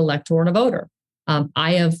between being an elector and a voter.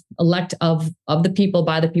 I have elect of the people,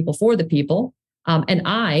 by the people, for the people. And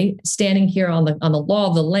I, standing here on the law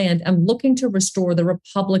of the land, am looking to restore the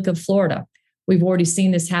Republic of Florida. We've already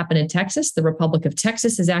seen this happen in Texas. The Republic of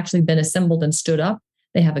Texas has actually been assembled and stood up.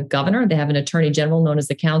 They have a governor, they have an attorney general known as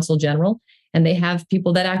the Consul General, and they have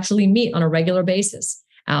people that actually meet on a regular basis.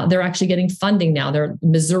 They're actually getting funding now.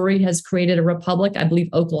 Missouri has created a republic. I believe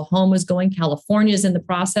Oklahoma is going. California is in the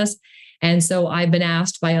process. And so I've been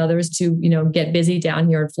asked by others to, get busy down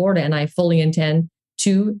here in Florida, and I fully intend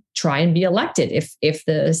to try and be elected if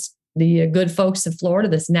the good folks of Florida,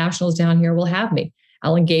 the nationals down here, will have me.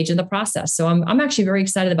 I'll engage in the process. So I'm actually very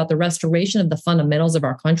excited about the restoration of the fundamentals of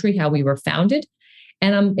our country, how we were founded.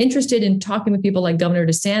 And I'm interested in talking with people like Governor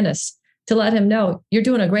DeSantis to let him know, you're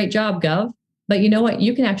doing a great job, Gov. But you know what?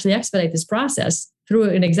 You can actually expedite this process through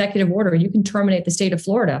an executive order. You can terminate the state of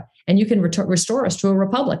Florida and you can restore us to a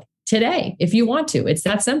republic today if you want to. It's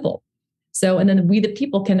that simple. So, and then we, the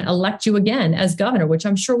people, can elect you again as governor, which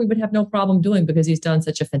I'm sure we would have no problem doing because he's done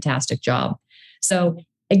such a fantastic job. So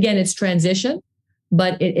again, it's transition,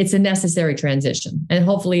 but it's a necessary transition. And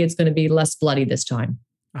hopefully it's going to be less bloody this time.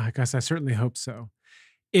 I guess I certainly hope so.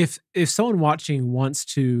 If someone watching wants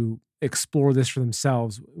to explore this for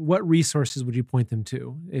themselves, what resources would you point them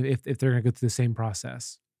to if they're going to go through the same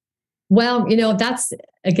process? Well, that's,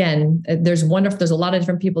 again, there's a lot of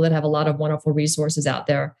different people that have a lot of wonderful resources out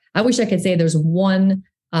there. I wish I could say there's one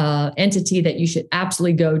entity that you should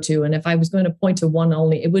absolutely go to. And if I was going to point to one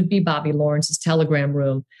only, it would be Bobby Lawrence's Telegram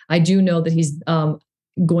room. I do know that he's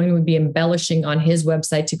going to be embellishing on his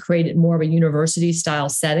website to create it more of a university style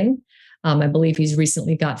setting. I believe he's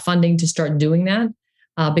recently got funding to start doing that.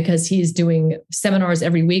 Because he's doing seminars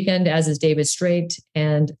every weekend, as is David Straight,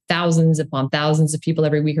 and thousands upon thousands of people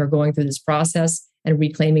every week are going through this process and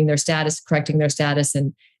reclaiming their status, correcting their status,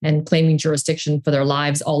 and claiming jurisdiction for their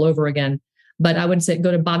lives all over again. But I would say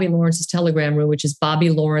go to Bobby Lawrence's Telegram room, which is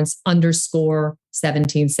Bobby Lawrence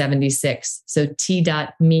 _1776. So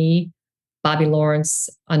t.me, Bobby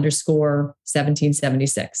Lawrence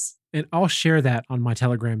 _1776. And I'll share that on my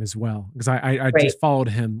Telegram as well, because I just followed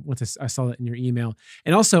him once I saw that in your email.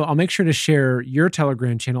 And also, I'll make sure to share your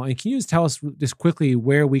Telegram channel. And can you just tell us just quickly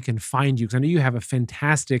where we can find you? Because I know you have a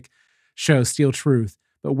fantastic show, Steel Truth,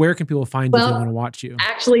 but where can people find you if they want to watch you?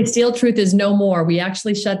 Actually, Steel Truth is no more. We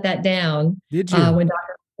actually shut that down. Did you? Right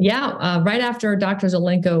after Dr.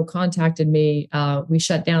 Zelenko contacted me, we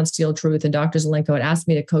shut down Steel Truth, and Dr. Zelenko had asked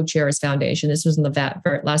me to co-chair his foundation. This was in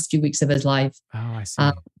the last few weeks of his life. Oh, I see.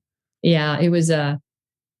 It was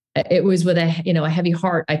with a heavy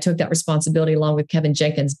heart. I took that responsibility along with Kevin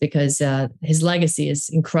Jenkins because his legacy is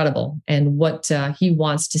incredible, and what he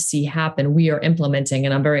wants to see happen, we are implementing,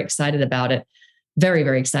 and I'm very excited about it. Very,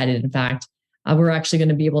 very excited. In fact, we're actually going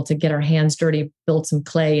to be able to get our hands dirty, build some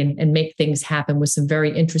clay, and make things happen with some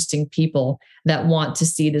very interesting people that want to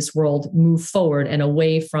see this world move forward and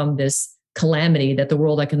away from this calamity that the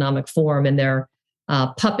World Economic Forum and their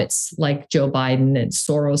puppets like Joe Biden and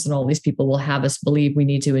Soros and all these people will have us believe we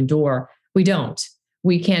need to endure. We don't.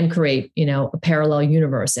 We can create, a parallel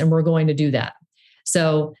universe, and we're going to do that.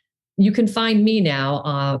 So you can find me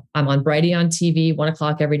now. I'm on Brady on TV, 1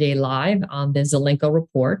 o'clock every day live on the Zelenko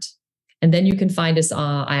Report. And then you can find us.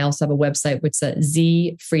 I also have a website, which is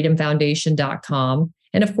zfreedomfoundation.com.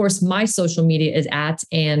 And of course, my social media is at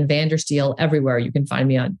Ann Vandersteel everywhere. You can find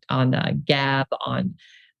me on Gab, on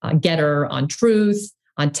Getter, on Truth,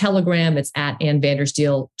 on Telegram. It's at Ann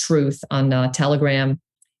Vandersteel Truth on Telegram.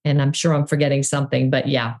 And I'm sure I'm forgetting something, but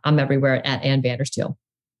yeah, I'm everywhere at Ann Vandersteel.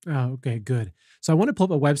 Oh, okay, good. So I want to pull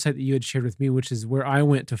up a website that you had shared with me, which is where I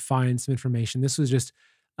went to find some information. This was just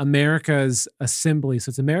America's Assembly. So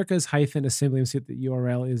it's America's hyphen assembly. Let me see what the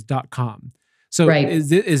URL is .com. So Right. is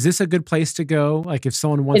this a good place to go? Like if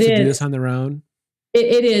someone wants to do this on their own?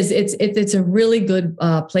 It is. It's a really good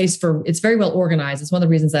place for. It's very well organized. It's one of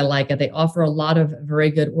the reasons I like it. They offer a lot of very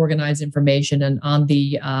good organized information, and on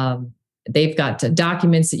the they've got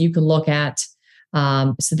documents that you can look at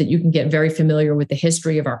so that you can get very familiar with the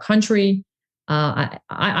history of our country.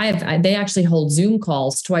 They actually hold Zoom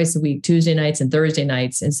calls twice a week, Tuesday nights and Thursday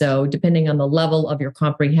nights. And so depending on the level of your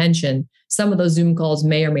comprehension, some of those Zoom calls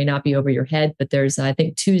may or may not be over your head, but I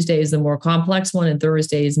think Tuesday is the more complex one and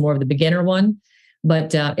Thursday is more of the beginner one.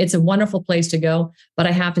 But it's a wonderful place to go. But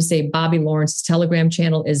I have to say, Bobby Lawrence's Telegram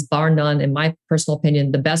channel is bar none, in my personal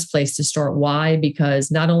opinion, the best place to start. Why?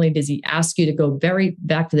 Because not only does he ask you to go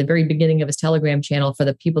back to the very beginning of his Telegram channel for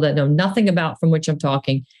the people that know nothing about from which I'm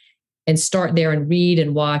talking, and start there and read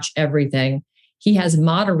and watch everything. He has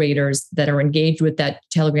moderators that are engaged with that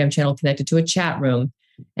Telegram channel connected to a chat room.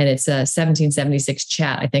 And it's a 1776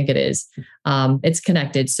 chat, I think it is. It's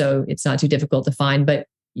connected, so it's not too difficult to find. But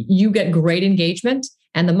you get great engagement,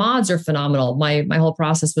 and the mods are phenomenal. My whole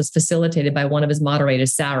process was facilitated by one of his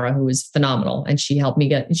moderators, Sarah, who was phenomenal. And she helped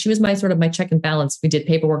me she was my check and balance. We did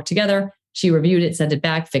paperwork together. She reviewed it, sent it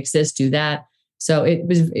back, fix this, do that. So it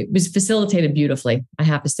was facilitated beautifully. I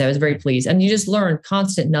have to say, I was very pleased. And you just learn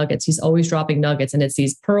constant nuggets. He's always dropping nuggets, and it's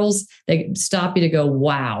these pearls that stop you to go,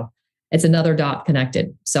 wow, it's another dot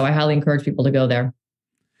connected. So I highly encourage people to go there.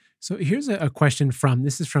 So here's a question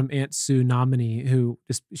this is from Aunt Sue Nominee, who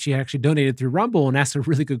she actually donated through Rumble and asked a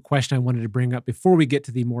really good question I wanted to bring up before we get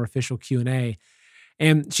to the more official Q&A.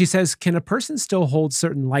 And she says, can a person still hold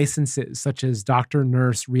certain licenses such as doctor,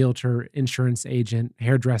 nurse, realtor, insurance agent,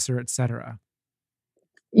 hairdresser, etc.?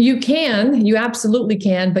 You absolutely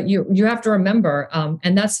can, but you have to remember,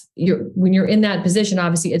 and that's when you're in that position,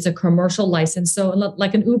 obviously it's a commercial license. So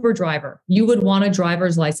like an Uber driver, you would want a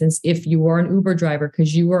driver's license if you were an Uber driver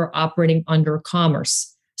because you were operating under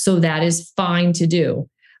commerce. So that is fine to do.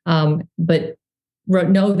 But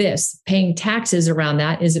know this, paying taxes around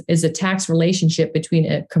that is a tax relationship between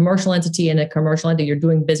a commercial entity and a commercial entity. You're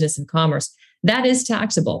doing business in commerce. That is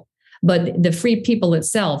taxable, but the free people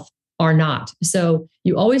itself are not. So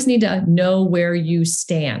you always need to know where you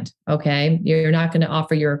stand. Okay. You're not going to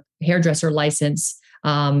offer your hairdresser license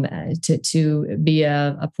to be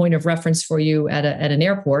a point of reference for you at an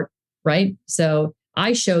airport. Right. So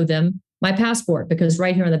I show them my passport because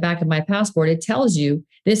right here on the back of my passport, it tells you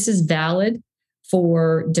this is valid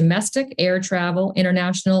for domestic air travel,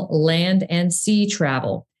 international land and sea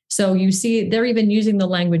travel. So you see, they're even using the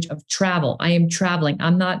language of travel. I am traveling.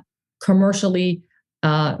 I'm not commercially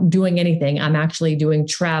doing anything. I'm actually doing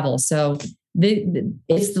travel. So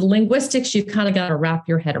it's the linguistics you've kind of got to wrap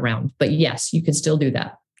your head around. But yes, you can still do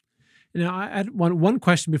that. Now, I had one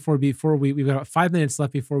question before we've got about 5 minutes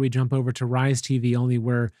left before we jump over to Rise TV, only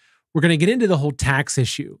where we're going to get into the whole tax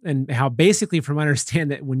issue and how basically, from what I understand,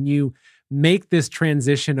 that when you make this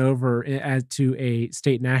transition over to a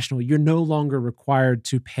state national, you're no longer required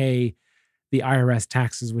to pay the IRS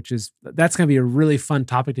taxes, that's going to be a really fun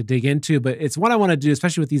topic to dig into. But it's what I want to do,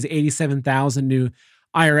 especially with these 87,000 new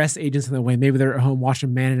IRS agents in the way. Maybe they're at home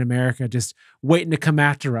watching Man in America, just waiting to come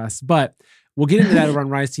after us. But we'll get into that over on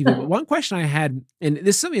Rise TV. But one question I had, and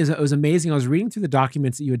this is something that was amazing. I was reading through the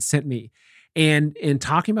documents that you had sent me and in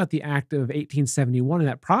talking about the Act of 1871 and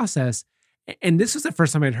that process. And this was the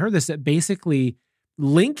first time I'd heard this, that basically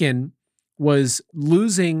Lincoln was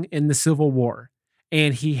losing in the Civil War.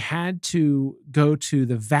 And he had to go to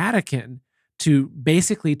the Vatican to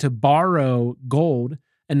borrow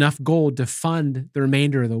enough gold to fund the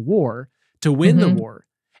remainder of the war, to win the war.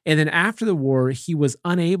 And then after the war, he was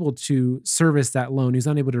unable to service that loan. He was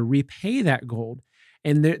unable to repay that gold.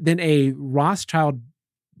 And then a Rothschild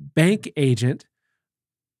bank agent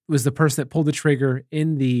was the person that pulled the trigger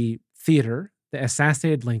in the theater that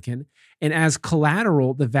assassinated Lincoln. And as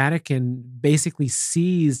collateral, the Vatican basically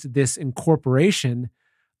seized this incorporation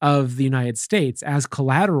of the United States as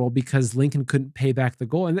collateral because Lincoln couldn't pay back the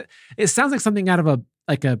gold. And it sounds like something out of a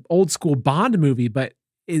old school Bond movie, but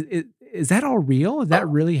is that all real? Did that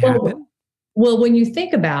really happen? Well, when you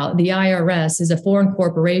think about the IRS is a foreign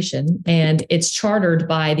corporation and it's chartered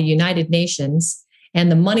by the United Nations,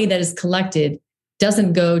 and the money that is collected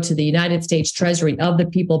doesn't go to the United States Treasury of the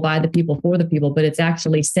people, by the people, for the people, but it's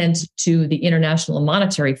actually sent to the International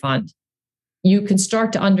Monetary Fund. You can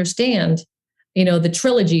start to understand, the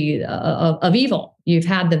trilogy of evil. You've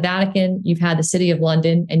had the Vatican, you've had the City of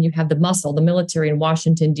London, and you have the muscle, the military in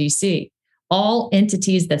Washington, D.C. All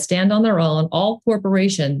entities that stand on their own, all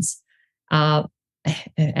corporations,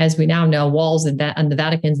 as we now know, walls and the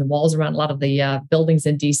Vatican's and walls around a lot of the buildings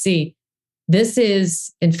in D.C. This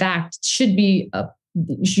is, in fact,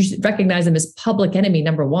 you should recognize them as public enemy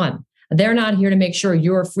number one. They're not here to make sure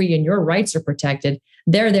you're free and your rights are protected.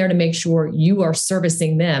 They're there to make sure you are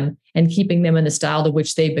servicing them and keeping them in the style to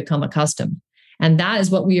which they've become accustomed. And that is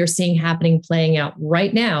what we are seeing happening, playing out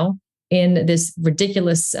right now in this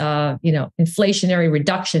ridiculous, Inflationary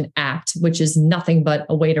Reduction Act, which is nothing but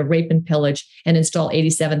a way to rape and pillage and install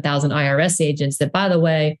 87,000 IRS agents that, by the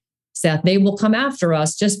way, Seth, they will come after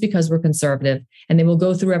us just because we're conservative, and they will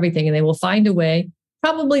go through everything and they will find a way,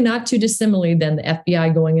 probably not too dissimilarly than the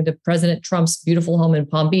FBI going into President Trump's beautiful home in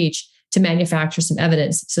Palm Beach, to manufacture some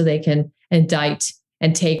evidence so they can indict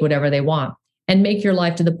and take whatever they want and make your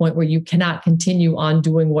life to the point where you cannot continue on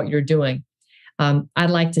doing what you're doing. I'd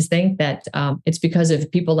like to think that it's because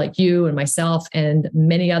of people like you and myself and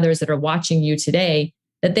many others that are watching you today,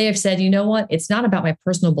 that they have said, you know what, it's not about my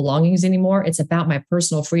personal belongings anymore. It's about my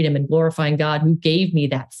personal freedom and glorifying God who gave me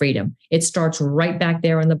that freedom. It starts right back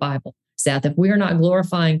there in the Bible, Seth. If we are not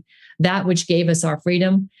glorifying that which gave us our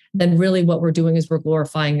freedom, then really what we're doing is we're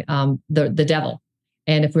glorifying the devil.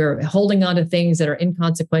 And if we're holding on to things that are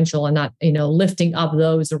inconsequential and not, lifting up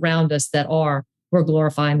those around us that are, we're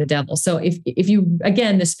glorifying the devil. So if you,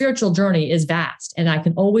 again, the spiritual journey is vast, and I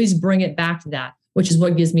can always bring it back to that, which is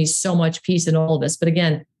what gives me so much peace in all of this. But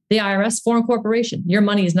again, the IRS, foreign corporation, your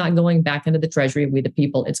money is not going back into the treasury of we the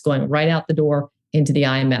people. It's going right out the door into the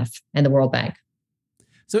IMF and the World Bank.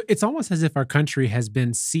 So it's almost as if our country has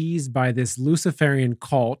been seized by this Luciferian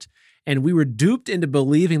cult, and we were duped into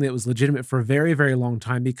believing that it was legitimate for a very, very long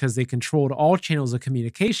time because they controlled all channels of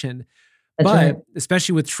communication. But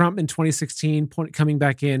especially with Trump in 2016 coming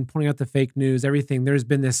back in, pointing out the fake news, everything, there's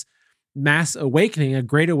been this mass awakening, a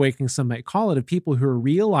great awakening, some might call it, of people who are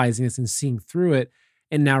realizing this and seeing through it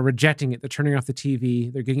and now rejecting it. They're turning off the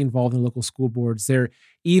TV. They're getting involved in local school boards. They're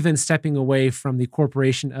even stepping away from the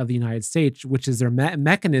corporation of the United States, which is their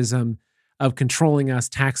mechanism of controlling us,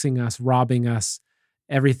 taxing us, robbing us,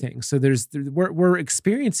 everything. So we're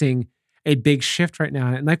experiencing a big shift right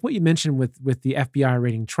now. And like what you mentioned with the FBI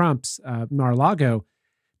raiding Trump's Mar-a-Lago,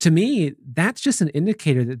 to me, that's just an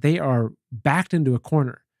indicator that they are backed into a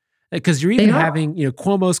corner. Because you're even having,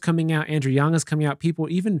 Cuomo's coming out, Andrew Yang is coming out, people,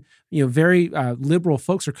 even, very liberal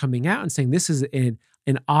folks are coming out and saying this is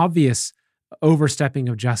an obvious overstepping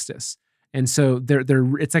of justice. And so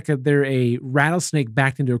it's like they're a rattlesnake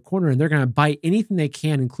backed into a corner, and they're going to bite anything they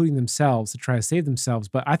can, including themselves, to try to save themselves.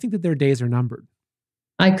 But I think that their days are numbered.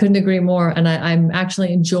 I couldn't agree more. And I'm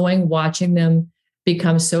actually enjoying watching them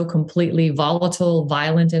become so completely volatile,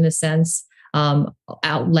 violent in a sense,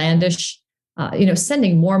 outlandish,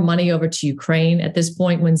 sending more money over to Ukraine at this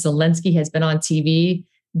point when Zelensky has been on TV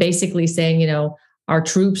basically saying, our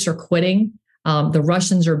troops are quitting. The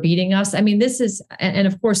Russians are beating us. I mean, this is, and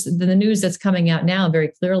of course, the news that's coming out now very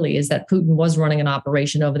clearly is that Putin was running an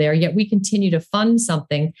operation over there, yet we continue to fund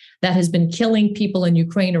something that has been killing people in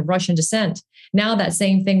Ukraine of Russian descent. Now that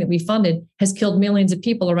same thing that we funded has killed millions of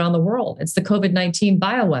people around the world. It's the COVID-19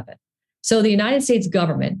 bioweapon. So the United States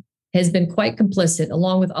government has been quite complicit,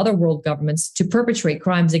 along with other world governments, to perpetrate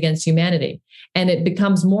crimes against humanity. And it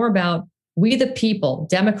becomes more about we the people,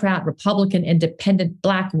 Democrat, Republican, independent,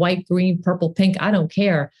 black, white, green, purple, pink, I don't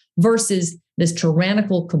care, versus this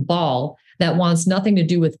tyrannical cabal that wants nothing to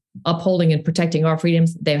do with upholding and protecting our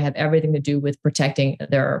freedoms. They have everything to do with protecting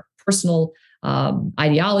their personal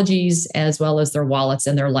ideologies, as well as their wallets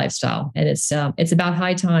and their lifestyle. And it's about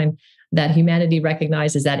high time that humanity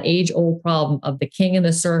recognizes that age-old problem of the king and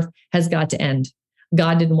the serf has got to end.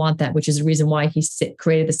 God didn't want that, which is the reason why he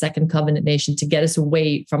created the second covenant nation, to get us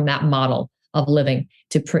away from that model of living,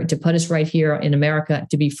 to put us right here in America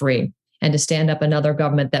to be free, and to stand up another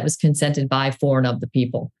government that was consented by, for, and of the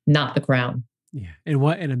people, not the crown. Yeah. And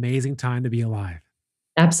what an amazing time to be alive.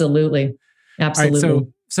 Absolutely. Absolutely. All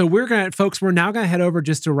right, so we're now going to head over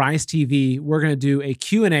just to Rise TV. We're going to do a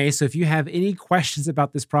Q&A. So if you have any questions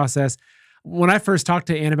about this process, when I first talked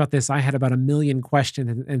to Ann about this, I had about 1 million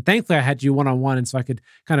questions, and thankfully I had you one-on-one, and so I could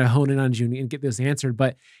kind of hone in on you and get those answered.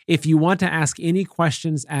 But if you want to ask any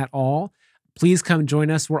questions at all, please come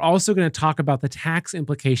join us. We're also going to talk about the tax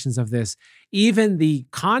implications of this, even the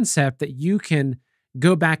concept that you can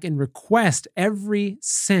go back and request every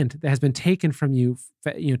cent that has been taken from you,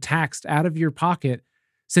 taxed out of your pocket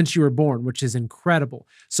since you were born, which is incredible.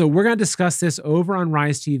 So we're going to discuss this over on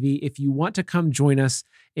Rise TV. If you want to come join us,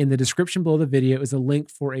 in the description below the video is a link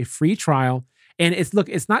for a free trial. And it's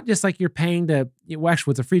not just like you're paying to, well,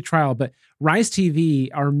 actually, it's a free trial, but Rise TV,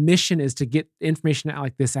 our mission is to get information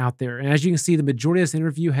like this out there. And as you can see, the majority of this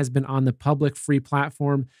interview has been on the public free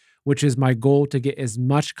platform, which is my goal, to get as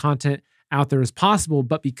much content out there as possible.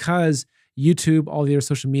 But because YouTube, all the other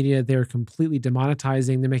social media, they're completely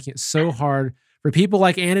demonetizing, they're making it so hard for people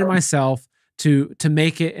like Ann and myself to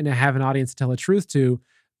make it and to have an audience to tell the truth to.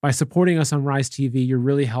 By supporting us on Rise TV, you're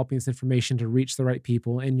really helping this information to reach the right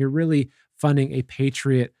people, and you're really funding a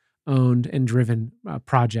patriot-owned and driven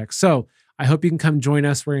project. So I hope you can come join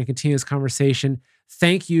us. We're going to continue this conversation.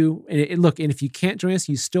 Thank you. And look, and if you can't join us,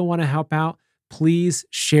 you still want to help out, please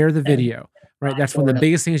share the video, right? That's one of the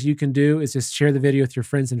biggest things you can do, is just share the video with your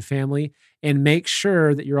friends and family, and make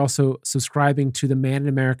sure that you're also subscribing to the Man in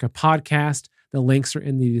America podcast. The links are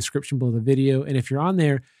in the description below the video. And if you're on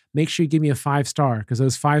there, make sure you give me a 5-star, because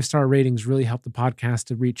those 5-star ratings really help the podcast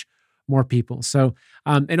to reach more people. So,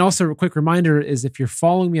 and also a quick reminder is, if you're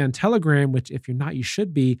following me on Telegram, which if you're not, you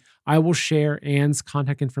should be, I will share Ann's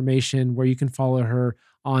contact information where you can follow her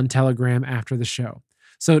on Telegram after the show.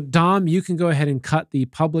 So Dom, you can go ahead and cut the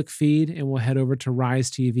public feed, and we'll head over to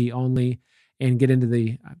Rise TV only and get into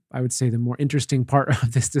the, I would say, the more interesting part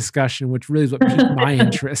of this discussion, which really is what piqued my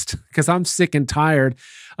interest, because I'm sick and tired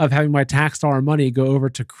of having my tax dollar money go over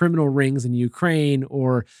to criminal rings in Ukraine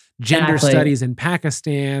or gender studies in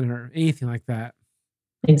Pakistan or anything like that.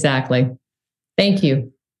 Exactly. Thank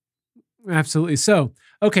you. Absolutely. So,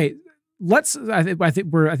 okay, I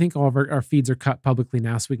think all of our feeds are cut publicly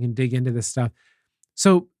now, so we can dig into this stuff.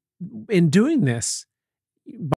 So in doing this,